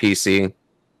on PC.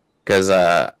 Because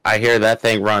I hear that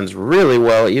thing runs really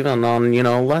well, even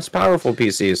on, less powerful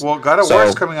PCs. Well, God of War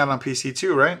is coming out on PC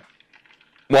too, right?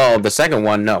 Well, the second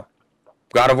one, no.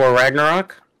 God of War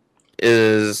Ragnarok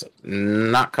is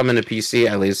not coming to PC,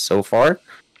 at least so far,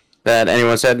 that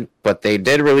anyone said. But they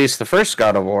did release the first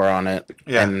God of War on it.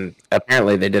 Yeah. And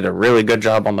apparently they did a really good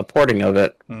job on the porting of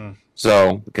it.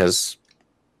 So, because...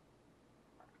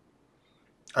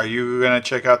 Are you going to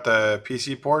check out the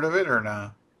PC port of it or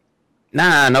not?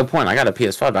 Nah, no point. I got a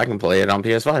PS5. I can play it on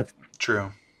PS5.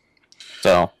 True.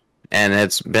 So, and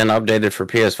it's been updated for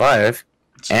PS5,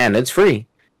 and it's free,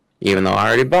 even though I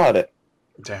already bought it.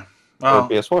 Damn. Well,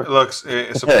 PS4.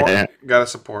 It support. Gotta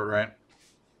support, right?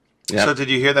 Yeah. So, did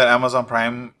you hear that Amazon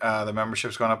Prime, the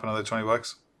membership's going up another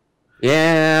 $20?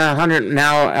 Yeah, 100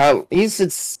 now. At least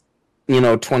it's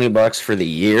 $20 for the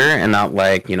year, and not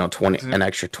like an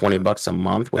extra $20 a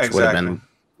month, which would have been.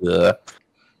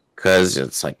 Because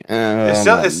it's like,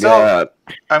 it's still.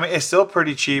 I mean, it's still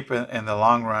pretty cheap in the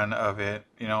long run of it.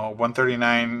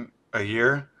 $139 a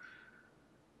year.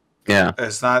 Yeah,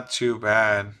 it's not too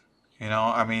bad.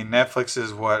 I mean, Netflix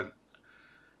is what.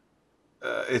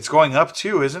 It's going up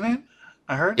too, isn't it?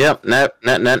 I heard. Yep,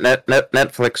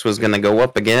 Netflix was gonna go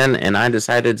up again, and I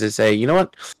decided to say, you know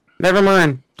what? Never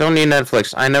mind. Don't need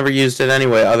Netflix. I never used it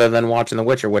anyway, other than watching The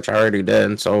Witcher, which I already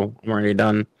did. So I'm already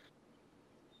done.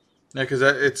 Yeah, because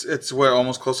it's what,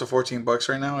 almost close to $14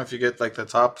 right now if you get like the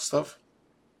top stuff.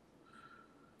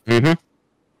 So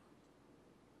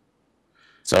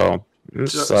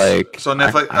it's so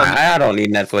Netflix. I don't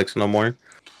need Netflix no more.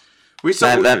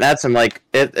 That's in like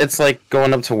it's like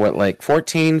going up to what, like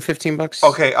 $14-15.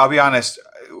 Okay, I'll be honest.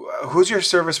 Who's your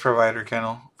service provider,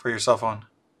 Kendall, for your cell phone?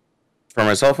 For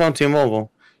my cell phone, T-Mobile.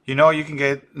 You can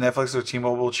get Netflix with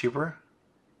T-Mobile cheaper.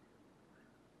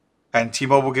 And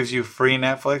T-Mobile gives you free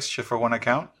Netflix just for one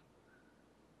account?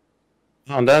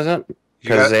 Oh, does it?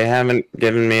 Because they haven't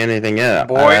given me anything yet.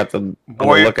 I have to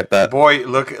look at that. Boy,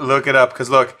 look it up. Because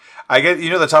look, I get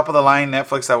the top of the line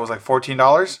Netflix that was like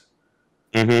 $14.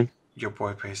 Mm-hmm. Your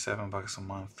boy pays $7 a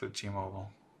month through T-Mobile.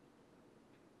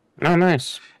 Oh,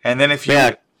 nice. And then if Yeah,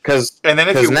 you because and then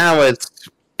if you now it's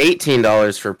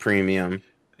 $18 for premium,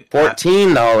 uh,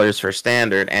 $14 for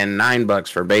standard, and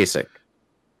 $9 for basic.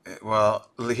 well,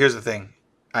 here's the thing.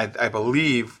 I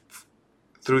believe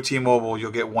through T-Mobile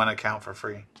you'll get one account for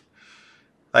free.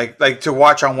 Like to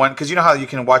watch on one, because you know how you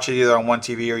can watch it either on one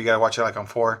TV or you gotta watch it like on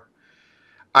four.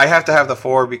 I have to have the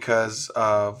four because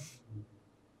of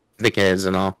The kids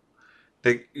and all.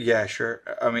 yeah, sure.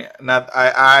 I mean, not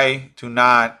I do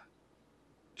not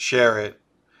share it,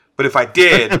 but if I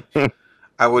did,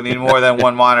 I would need more than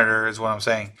one monitor, is what I'm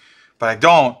saying. But I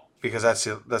don't because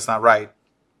that's not right.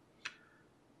 Uh,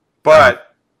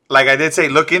 But like I did say,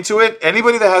 look into it.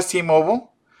 Anybody that has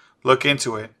T-Mobile, look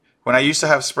into it. When I used to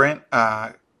have Sprint,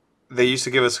 they used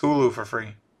to give us Hulu for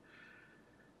free.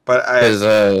 But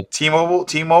Because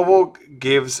T-Mobile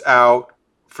gives out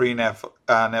free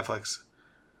Netflix,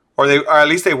 or at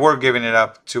least they were giving it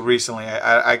up to recently.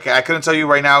 I couldn't tell you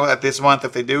right now at this month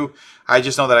if they do. I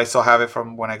just know that I still have it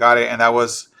from when I got it, and that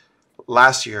was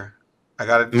last year. I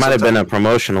got it. it might have been a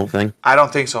promotional thing. I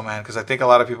don't think so, man, because I think a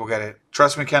lot of people get it.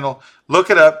 Trust me, Kendall.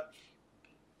 Look it up.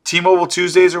 T-Mobile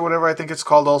Tuesdays or whatever I think it's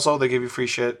called. Also, they give you free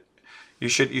shit. You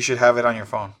should have it on your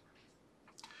phone.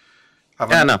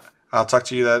 Yeah, no. I'll talk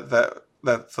to you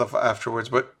that stuff afterwards.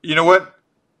 But you know what?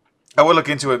 I would look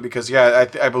into it because yeah,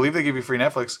 I believe they give you free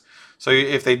Netflix. So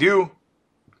if they do,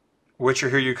 Witcher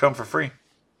Here You Come for free.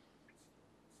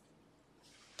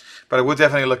 But I would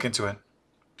definitely look into it.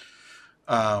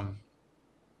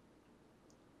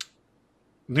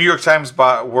 New York Times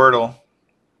bought Wordle.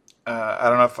 I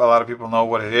don't know if a lot of people know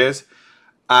what it is.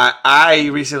 I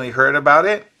recently heard about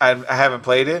it. I haven't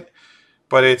played it,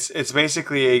 but it's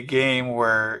basically a game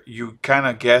where you kind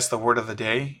of guess the word of the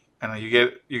day, and you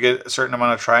get a certain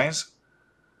amount of tries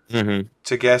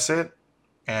to guess it,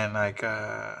 and like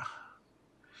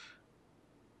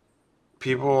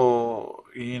people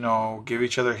give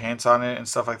each other hints on it and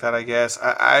stuff like that. I guess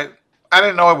I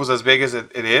didn't know it was as big as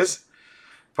it is,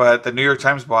 but the New York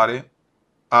Times bought it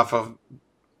off of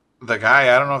the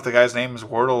guy. I don't know if the guy's name is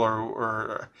Wordle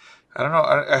or I don't know.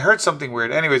 I heard something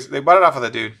weird. Anyways, they bought it off of the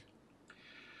dude.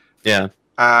 Yeah.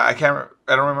 I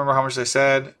don't remember how much they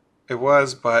said it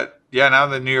was, but yeah, now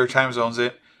the New York Times owns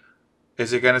it.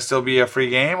 Is it going to still be a free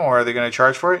game, or are they going to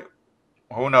charge for it?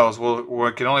 Who knows?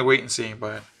 We can only wait and see.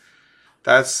 But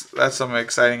that's some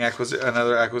exciting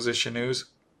another acquisition news.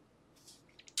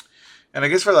 And I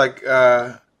guess for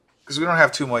because we don't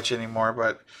have too much anymore,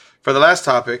 but for the last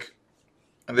topic,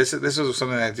 and this was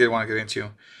something that I did want to get into.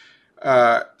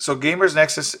 So Gamers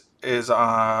Nexus is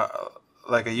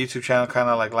like a YouTube channel, kind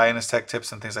of like Linus Tech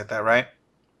Tips and things like that, right?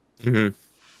 Mm-hmm.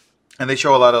 And they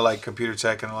show a lot of like computer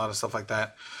tech and a lot of stuff like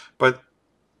that. But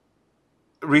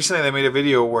recently they made a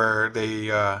video where they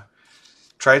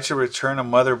tried to return a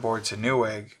motherboard to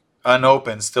Newegg,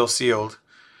 unopened, still sealed.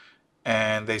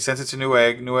 And they sent it to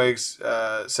Newegg.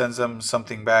 Newegg sends them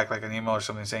something back, like an email or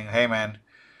something saying, hey man,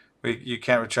 you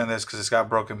can't return this because it's got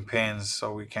broken pins,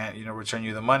 so we can't return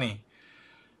you the money.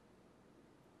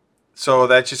 So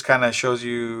that just kind of shows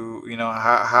you,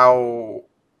 how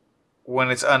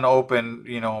when it's unopened,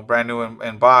 brand new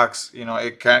in box,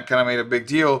 it kind of made a big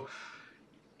deal.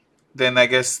 Then I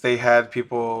guess they had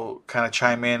people kind of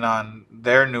chime in on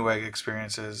their Newegg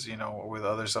experiences, with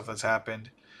other stuff that's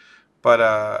happened.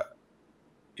 But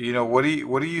what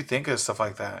do you think of stuff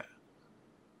like that?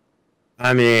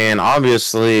 I mean,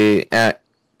 obviously,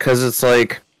 because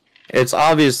it's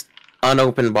obvious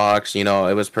unopened box. It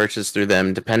was purchased through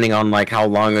them. Depending on like how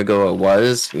long ago it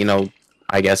was,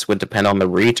 I guess would depend on the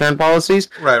return policies.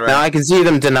 Right. Now I can see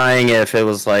them denying it if it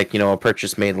was like a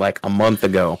purchase made like a month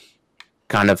ago,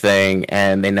 kind of thing,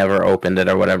 and they never opened it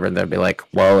or whatever. They'd be like,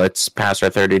 well, it's past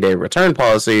our 30-day return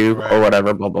policy Right. or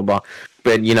whatever, blah blah blah.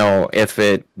 But if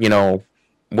it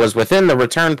was within the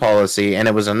return policy and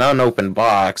it was an unopened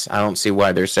box, I don't see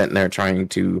why they're sitting there trying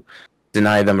to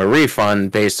deny them a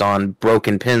refund based on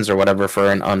broken pins or whatever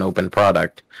for an unopened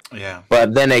product. Yeah.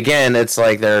 But then again, it's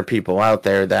like there are people out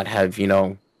there that have,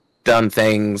 done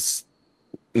things,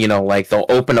 like they'll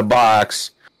open a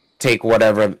box, take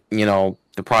whatever,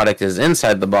 the product is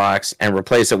inside the box and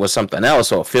replace it with something else.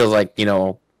 So it feels like,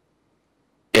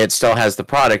 it still has the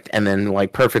product and then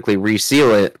like perfectly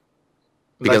reseal it.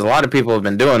 Because a lot of people have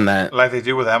been doing that, like they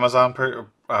do with Amazon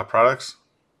products.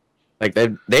 Like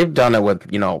they've done it with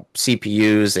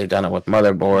CPUs, they've done it with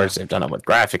motherboards, they've done it with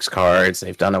graphics cards,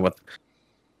 they've done it with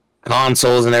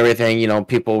consoles and everything.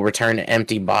 People return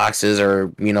empty boxes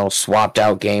or swapped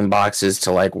out game boxes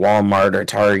to like Walmart or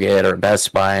Target or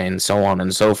Best Buy and so on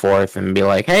and so forth, and be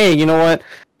like, hey, you know what?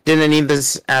 Didn't need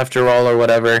this after all or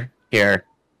whatever. Here,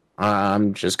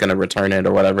 I'm just gonna return it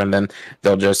or whatever, and then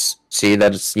they'll just see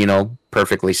that it's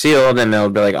perfectly sealed, and they'll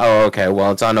be like, oh, okay,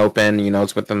 well, it's unopened,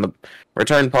 it's within the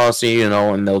return policy,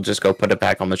 and they'll just go put it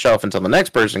back on the shelf until the next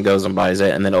person goes and buys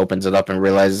it, and then opens it up and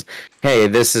realizes, hey,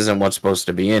 this isn't what's supposed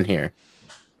to be in here,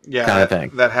 Yeah, kind of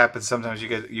thing. that happens sometimes.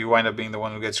 You wind up being the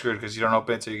one who gets screwed because you don't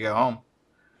open it till you get home.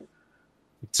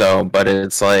 So, but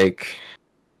it's like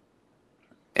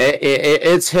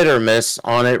it's hit or miss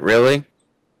on it, really.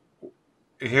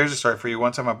 Here's a story for you.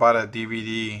 One time I bought a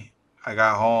DVD. I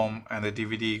got home and the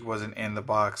DVD wasn't in the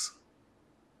box.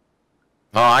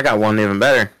 Oh, I got one even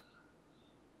better.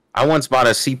 I once bought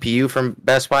a CPU from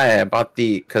Best Buy. I bought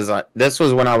because this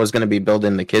was when I was going to be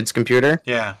building the kids' computer.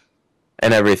 Yeah.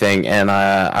 And everything, and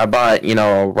I bought a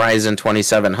Ryzen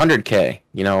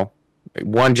 2700K.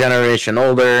 One generation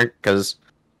older,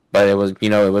 but it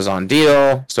was on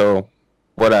deal, so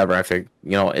whatever. I figured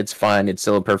it's fine. It's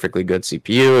still a perfectly good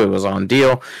CPU. It was on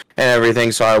deal and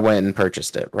everything, so I went and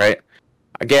purchased it. Right.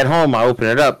 I get home, I open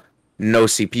it up, no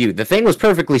CPU. The thing was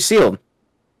perfectly sealed.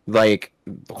 Like,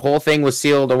 the whole thing was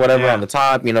sealed or whatever on the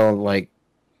top, like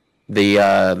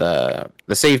the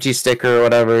safety sticker or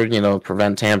whatever,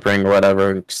 prevent tampering or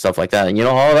whatever, stuff like that. And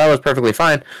all that was perfectly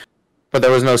fine, but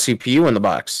there was no CPU in the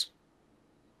box.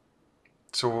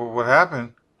 So what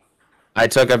happened? I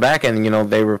took it back and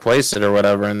they replaced it or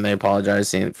whatever, and they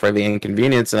apologized for the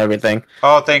inconvenience and everything.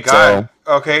 Oh, thank God.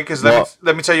 Okay, because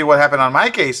let me tell you what happened on my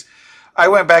case. I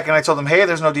went back and I told them, hey,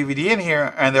 there's no DVD in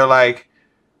here, and they're like,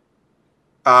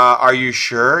 are you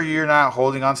sure you're not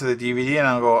holding on to the DVD? And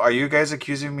I'll go, are you guys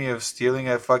accusing me of stealing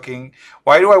a fucking...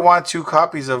 Why do I want 2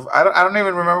 copies of... I don't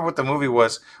even remember what the movie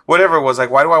was. Whatever it was.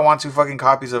 Like, why do I want 2 fucking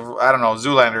copies of, I don't know,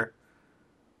 Zoolander?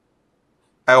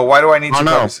 I go, why do I need 2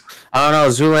 copies? I don't know.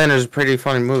 Zoolander's a pretty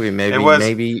funny movie.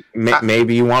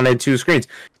 Maybe you wanted 2 screens.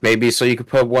 Maybe so you could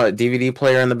put, DVD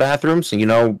player in the bathroom,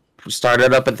 so, start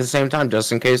it up at the same time,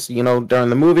 just in case, during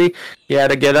the movie, you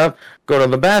had to get up, go to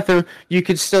the bathroom, you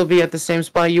could still be at the same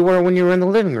spot you were when you were in the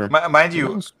living room. Mind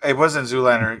you, it wasn't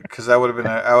Zoolander, because I would have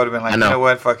been like, you know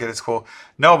what, fuck it, it's cool.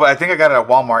 No, but I think I got it at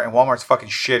Walmart, and Walmart's fucking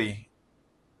shitty.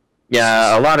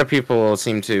 Yeah, a lot of people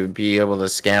seem to be able to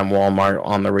scam Walmart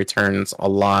on the returns a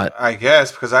lot. I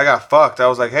guess, because I got fucked. I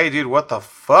was like, hey, dude, what the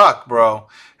fuck, bro?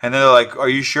 And then they're like, are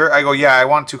you sure? I go, yeah, I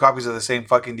want 2 copies of the same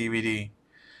fucking DVD.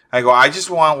 I go, I just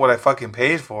want what I fucking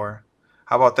paid for.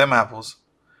 How about them apples?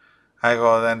 I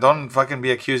go, then don't fucking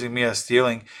be accusing me of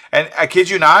stealing. And I kid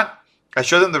you not, I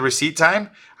showed them the receipt time.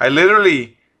 I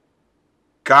literally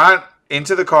got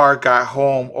into the car, got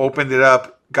home, opened it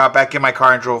up, got back in my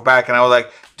car and drove back. And I was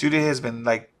like, dude, it has been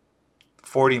like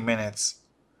 40 minutes.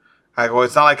 I go,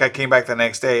 it's not like I came back the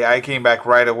next day. I came back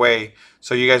right away.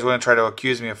 So you guys wouldn't try to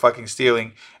accuse me of fucking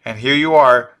stealing. And here you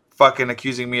are fucking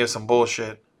accusing me of some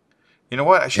bullshit. You know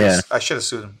what? I should have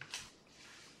sued him.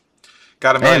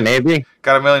 Got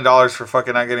 $1 million for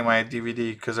fucking not getting my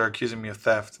DVD because they're accusing me of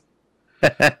theft.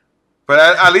 But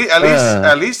at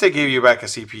least they gave you back a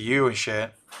CPU and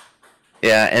shit.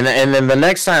 Yeah, and then the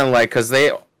next time, like, because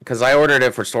I ordered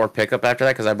it for store pickup after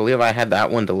that, because I believe I had that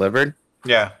one delivered.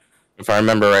 Yeah. If I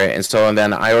remember right, and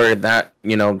then I ordered that,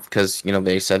 because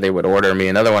they said they would order me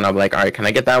another one. I'm like, all right, can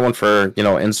I get that one for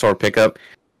in store pickup?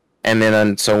 And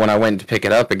then, so when I went to pick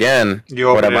it up again,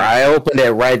 I opened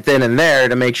it right then and there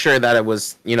to make sure that it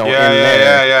was, in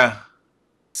there. Yeah.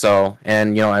 So,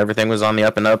 and, everything was on the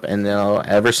up and up. And,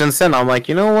 ever since then, I'm like,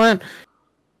 you know what?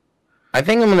 I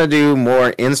think I'm going to do more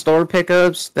in-store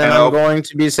pickups than I'm going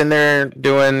to be sitting there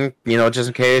doing, just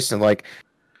in case. And, like,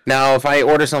 now, if I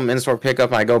order something in-store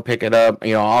pickup and I go pick it up,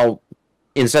 I'll,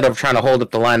 instead of trying to hold up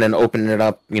the line and open it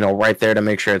up, right there to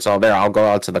make sure it's all there, I'll go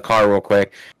out to the car real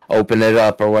quick, open it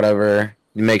up or whatever,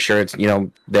 make sure it's,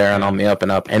 there and on the up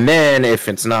and up. And then if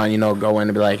it's not, go in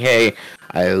and be like, hey,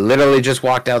 I literally just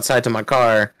walked outside to my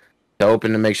car to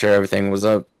open to make sure everything was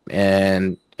up,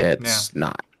 and it's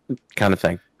not, kind of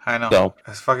thing. I know. So,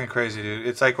 it's fucking crazy, dude.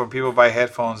 It's like when people buy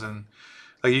headphones and,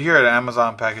 like, you hear an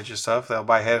Amazon package of stuff, they'll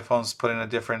buy headphones, put in a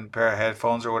different pair of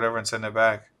headphones or whatever and send it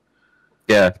back.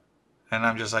 Yeah. And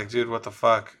I'm just like, dude, what the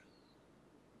fuck?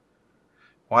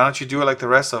 Why don't you do it like the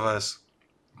rest of us?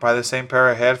 Buy the same pair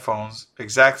of headphones,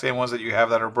 exact same ones that you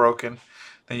have that are broken.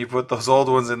 Then you put those old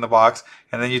ones in the box,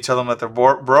 and then you tell them that they're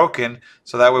broken,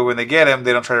 so that way when they get them,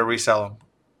 they don't try to resell them.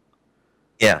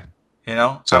 Yeah.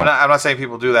 So I'm not saying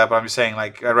people do that, but I'm just saying,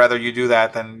 like, I'd rather you do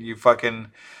that than you fucking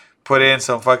put in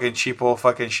some fucking cheapo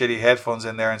fucking shitty headphones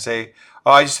in there and say,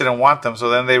 oh, I just didn't want them. So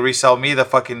then they resell me the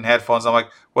fucking headphones. I'm like,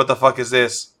 what the fuck is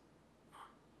this?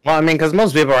 Well, I mean, because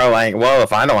most people are like, well,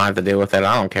 if I don't have to deal with it,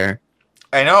 I don't care.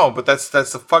 I know, but that's the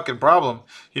fucking problem.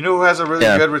 You know who has a really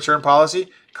good return policy?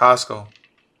 Costco.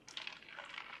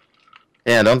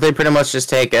 Yeah, don't they pretty much just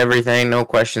take everything, no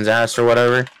questions asked or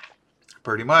whatever?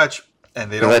 Pretty much,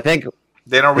 and Because I think,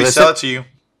 they don't because I resell said, it to you.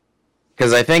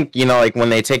 because I think like when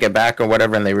they take it back or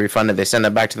whatever and they refund it, they send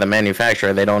it back to the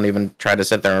manufacturer. They don't even try to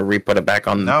sit there and re-put it back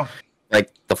on No,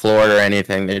 like the floor or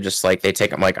anything. They're just like they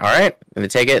take it like, all right, and they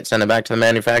take it, send it back to the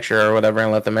manufacturer or whatever,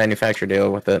 and let the manufacturer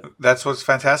deal with it. that's what's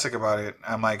fantastic about it.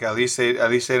 I'm like, at least they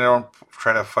don't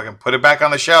try to fucking put it back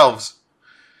on the shelves.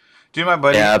 Dude, my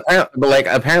buddy, Yeah, but like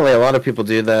apparently a lot of people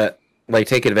do that, like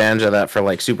take advantage of that for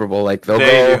like Super Bowl. Like they'll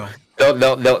they go,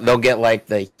 do. they'll get like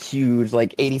the huge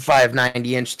like 85,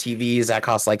 90-inch TVs that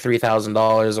cost like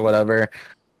 $3,000 or whatever,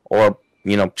 or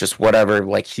just whatever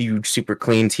like huge super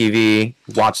clean TV.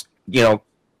 Watch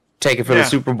take it for the Yeah,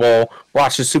 Super Bowl,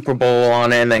 watch the Super Bowl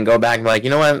on it, and then go back and be like, you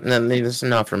know what, this is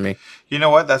enough for me. you know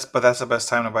what? That's the best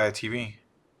time to buy a TV.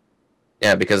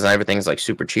 Yeah, because everything's like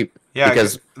super cheap. Yeah,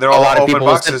 Because they're a all lot of open people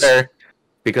will sit boxes. there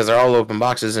because they're all open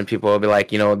boxes, and people will be like,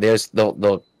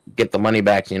 they'll get the money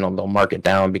back. They'll mark it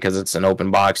down because it's an open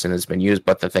box and it's been used.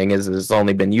 But the thing is it's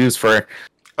only been used for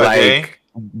A day. like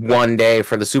one day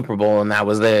for the Super Bowl, and that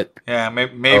was it. Yeah,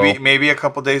 maybe So, maybe a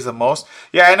couple days the most.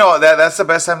 Yeah, I know that's the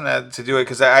best time to do it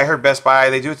because I heard Best Buy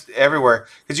they do it everywhere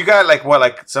because you got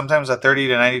like sometimes a 30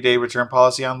 to 90 day return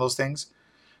policy on those things,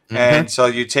 mhm. and so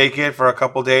you take it for a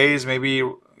couple days, maybe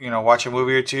watch a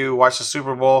movie or two, watch the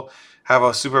Super Bowl, have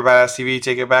a super badass TV,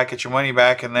 take it back, get your money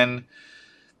back, and then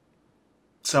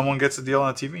someone gets a deal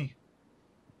on a TV.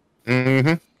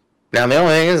 Now the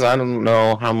only thing is, I don't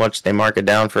know how much they mark it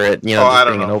down for it. Oh, I Just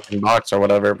don't being an know. open box or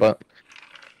whatever. But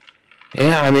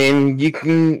yeah, I mean, you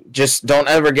can just don't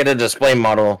ever get a display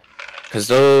model because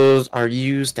those are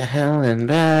used to hell and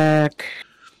back.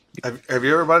 Have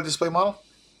you ever bought a display model?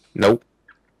 Nope.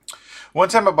 One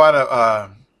time I bought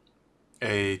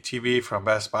a TV from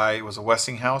Best Buy. It was a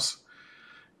Westinghouse,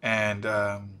 and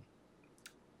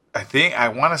I think I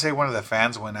want to say one of the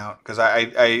fans went out because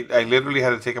I literally had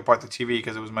to take apart the TV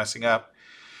because it was messing up.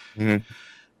 Mhm.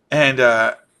 And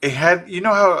it had,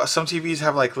 how some TVs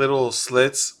have like little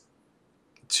slits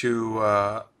to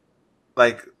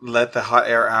like let the hot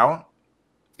air out.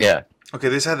 Yeah. Okay,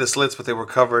 this had the slits, but they were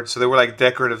covered, so they were like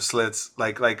decorative slits,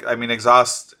 like I mean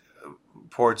exhaust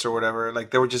ports or whatever.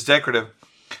 Like they were just decorative.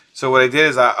 So what I did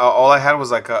is all I had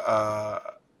was like a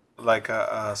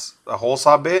hole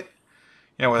saw bit,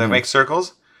 where they Mhm. make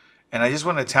circles. And I just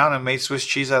went to town and made Swiss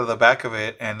cheese out of the back of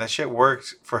it, and that shit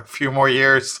worked for a few more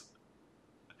years.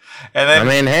 And I then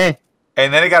mean, hey.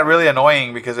 and then it got really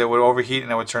annoying because it would overheat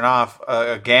and it would turn off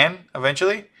again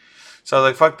eventually. So I was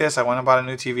like, "Fuck this!" I went and bought a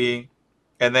new TV,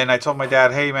 and then I told my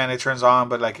dad, "Hey man, it turns on,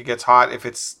 but like it gets hot if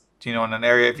it's in an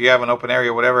area, if you have an open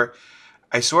area, whatever."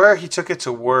 I swear he took it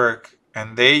to work,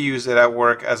 and they used it at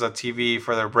work as a TV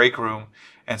for their break room.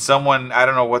 And someone, I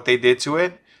don't know what they did to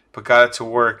it, but got it to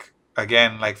work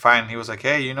again, like fine. He was like,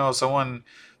 "Hey, someone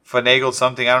finagled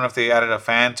something. I don't know if they added a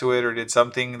fan to it or did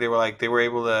something. They were like, they were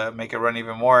able to make it run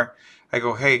even more." I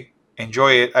go, "Hey,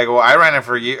 enjoy it." I go, "I ran it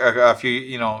for a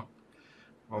few,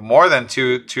 more than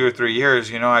 2 or 3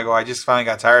 years. I go, I just finally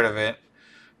got tired of it.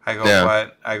 I go, Yeah.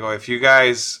 but I go, if you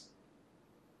guys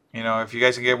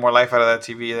can get more life out of that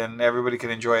TV, then everybody can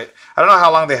enjoy it. I don't know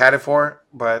how long they had it for,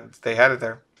 but they had it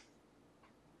there.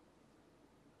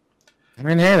 I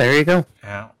mean, hey, there you go.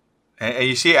 Yeah, and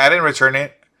you see, I didn't return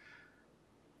it.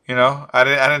 I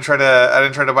didn't try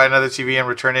to buy another TV and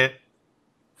return it.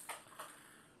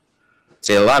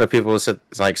 See, a lot of people will sit.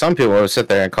 It's like some people will sit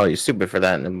there and call you stupid for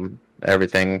that and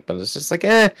everything, but it's just like,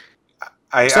 eh.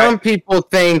 I Some people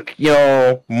think,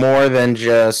 more than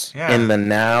just in yeah. the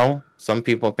now. Some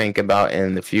people think about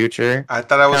in the future, I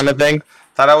thought I was kind of thing.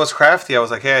 crafty. I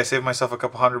was like, hey, I saved myself a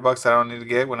couple $100 that I don't need to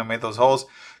get when I made those holes.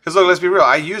 Because look, let's be real.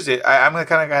 I used it. I'm the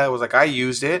kind of guy that was like, I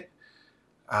used it.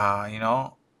 Uh, you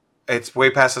know, it's way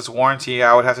past its warranty.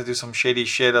 I would have to do some shady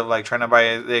shit of like trying to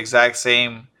buy the exact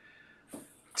same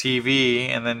TV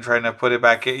and then trying to put it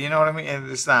back in. You know what I mean? And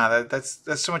it's not that's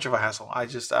too much of a hassle. I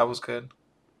was good.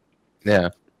 Yeah.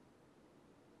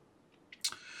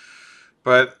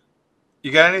 But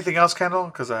you got anything else, Kendall?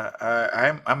 Because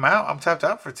I'm out. I'm tapped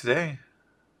out for today.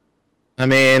 I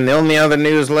mean, the only other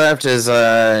news left is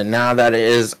now that it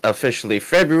is officially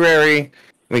February,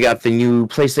 we got the new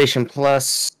PlayStation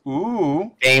Plus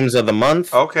Ooh. games of the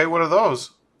month. Okay. What are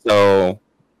those? So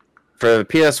for the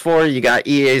PS4, you got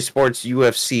EA Sports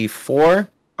UFC 4.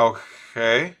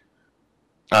 Okay.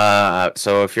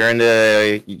 So if you're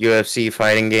into UFC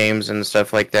fighting games and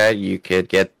stuff like that, you could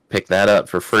pick that up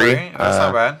for free. Free. That's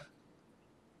not bad.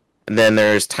 And then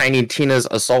there's Tiny Tina's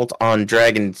Assault on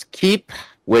Dragon's Keep,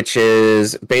 which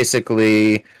is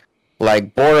basically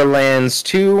like Borderlands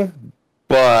 2,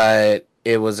 but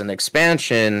it was an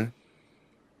expansion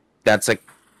that's a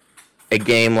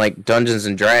game like Dungeons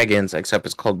and Dragons, except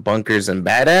it's called Bunkers and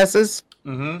Badasses,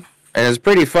 Mm-hmm. and it's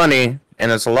pretty funny,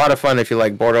 and it's a lot of fun if you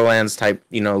like Borderlands type,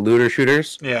 looter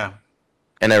shooters Yeah.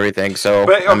 and everything. So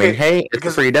But I mean, okay, hey, it's a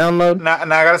because free download. now I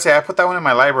gotta say I put that one in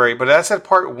my library, but that said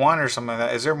part one or something like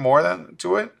that. Is there more than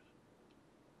to it?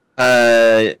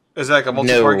 Uh, Is it like a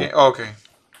multiplayer no, game? Oh, okay.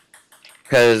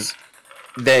 because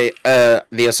the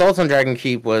Assault on Dragon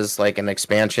Keep was like an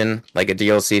expansion, like a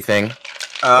DLC thing or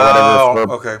Oh,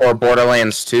 whatever okay. for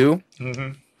Borderlands 2.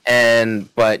 Mm-hmm.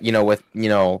 And but with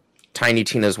Tiny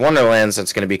Tina's Wonderlands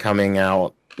that's going to be coming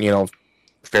out,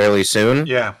 fairly soon,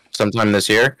 Yeah. sometime this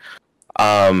year.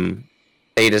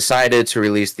 They decided to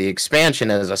release the expansion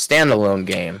as a standalone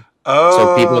game,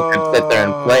 so people could sit there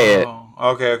and play it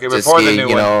Oh, okay, okay. to Before the see,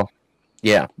 new one.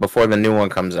 yeah, before the new one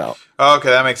comes out. Oh, okay,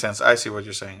 that makes sense. I see what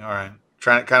you're saying. All right,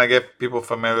 trying to kind of get people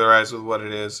familiarized with what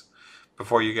it is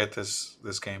before you get this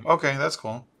game. Okay, that's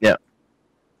cool. Yeah.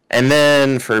 And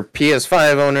then for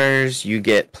PS5 owners, you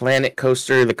get Planet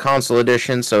Coaster, the console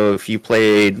edition. So if you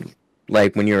played,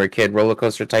 like when you were a kid, Roller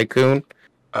Coaster Tycoon,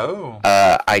 Oh,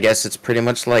 I guess it's pretty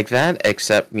much like that,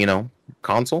 except,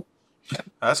 console.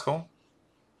 that's cool.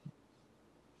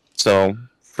 So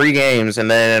free games.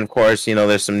 And then, of course,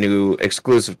 there's some new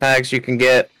exclusive packs you can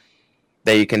get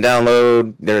that you can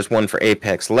download. There's one for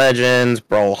Apex Legends,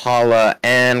 Brawlhalla,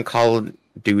 and Call of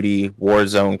Duty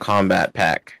Warzone Combat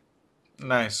Pack.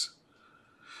 Nice.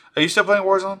 Are you still playing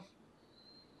Warzone?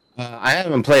 I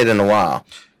haven't played in a while.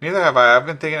 Neither have I. I've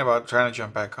been thinking about trying to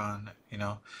jump back on.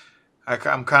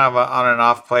 I'm kind of a on and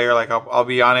off player. Like I'll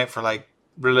be on it for like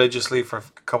religiously for a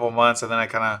couple months, and then I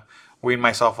kind of wean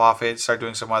myself off it, start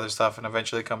doing some other stuff, and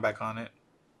eventually come back on it.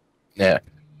 Yeah.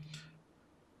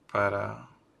 But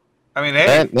I mean, hey,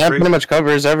 That free, pretty much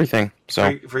covers everything.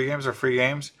 So free games are free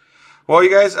games. Well, you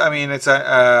guys, I mean, it's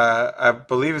a I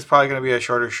believe it's probably going to be a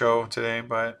shorter show today,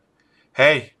 but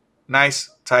hey, nice,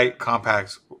 tight,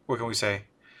 compact. What can we say?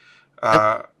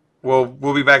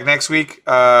 We'll be back next week.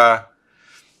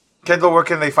 Kendall, where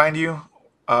can they find you?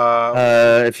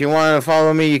 if you want to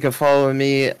follow me, you can follow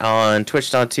me on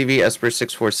twitch.tv,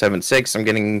 Esper6476. I'm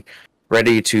getting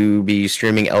ready to be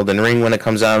streaming Elden Ring when it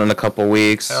comes out in a couple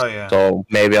weeks. Hell yeah. So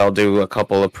maybe I'll do a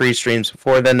couple of pre-streams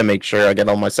before then to make sure I get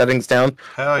all my settings down.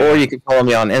 Hell yeah. Or you can follow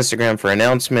me on Instagram for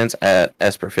announcements at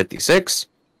Esper56.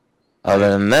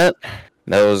 Other than that,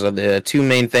 those are the two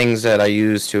main things that I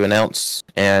use to announce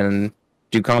and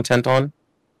do content on.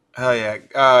 Hell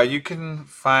yeah. You can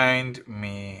find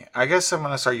me. I guess I'm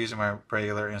going to start using my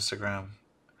regular Instagram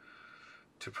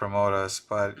to promote us,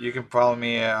 but you can follow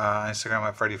me on Instagram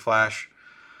at Freddy Flash.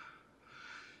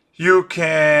 You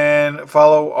can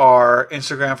follow our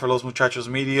Instagram for Los Muchachos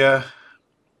Media.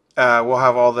 We'll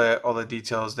have all the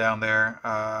details down there.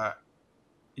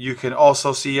 You can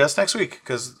also see us next week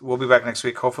because we'll be back next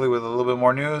week, hopefully with a little bit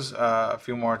more news, a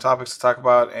few more topics to talk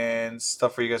about, and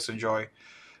stuff for you guys to enjoy.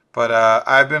 But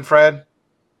I've been Fred.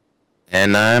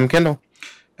 And I'm Kendall.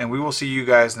 And we will see you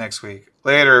guys next week.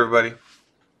 Later, everybody.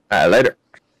 Later.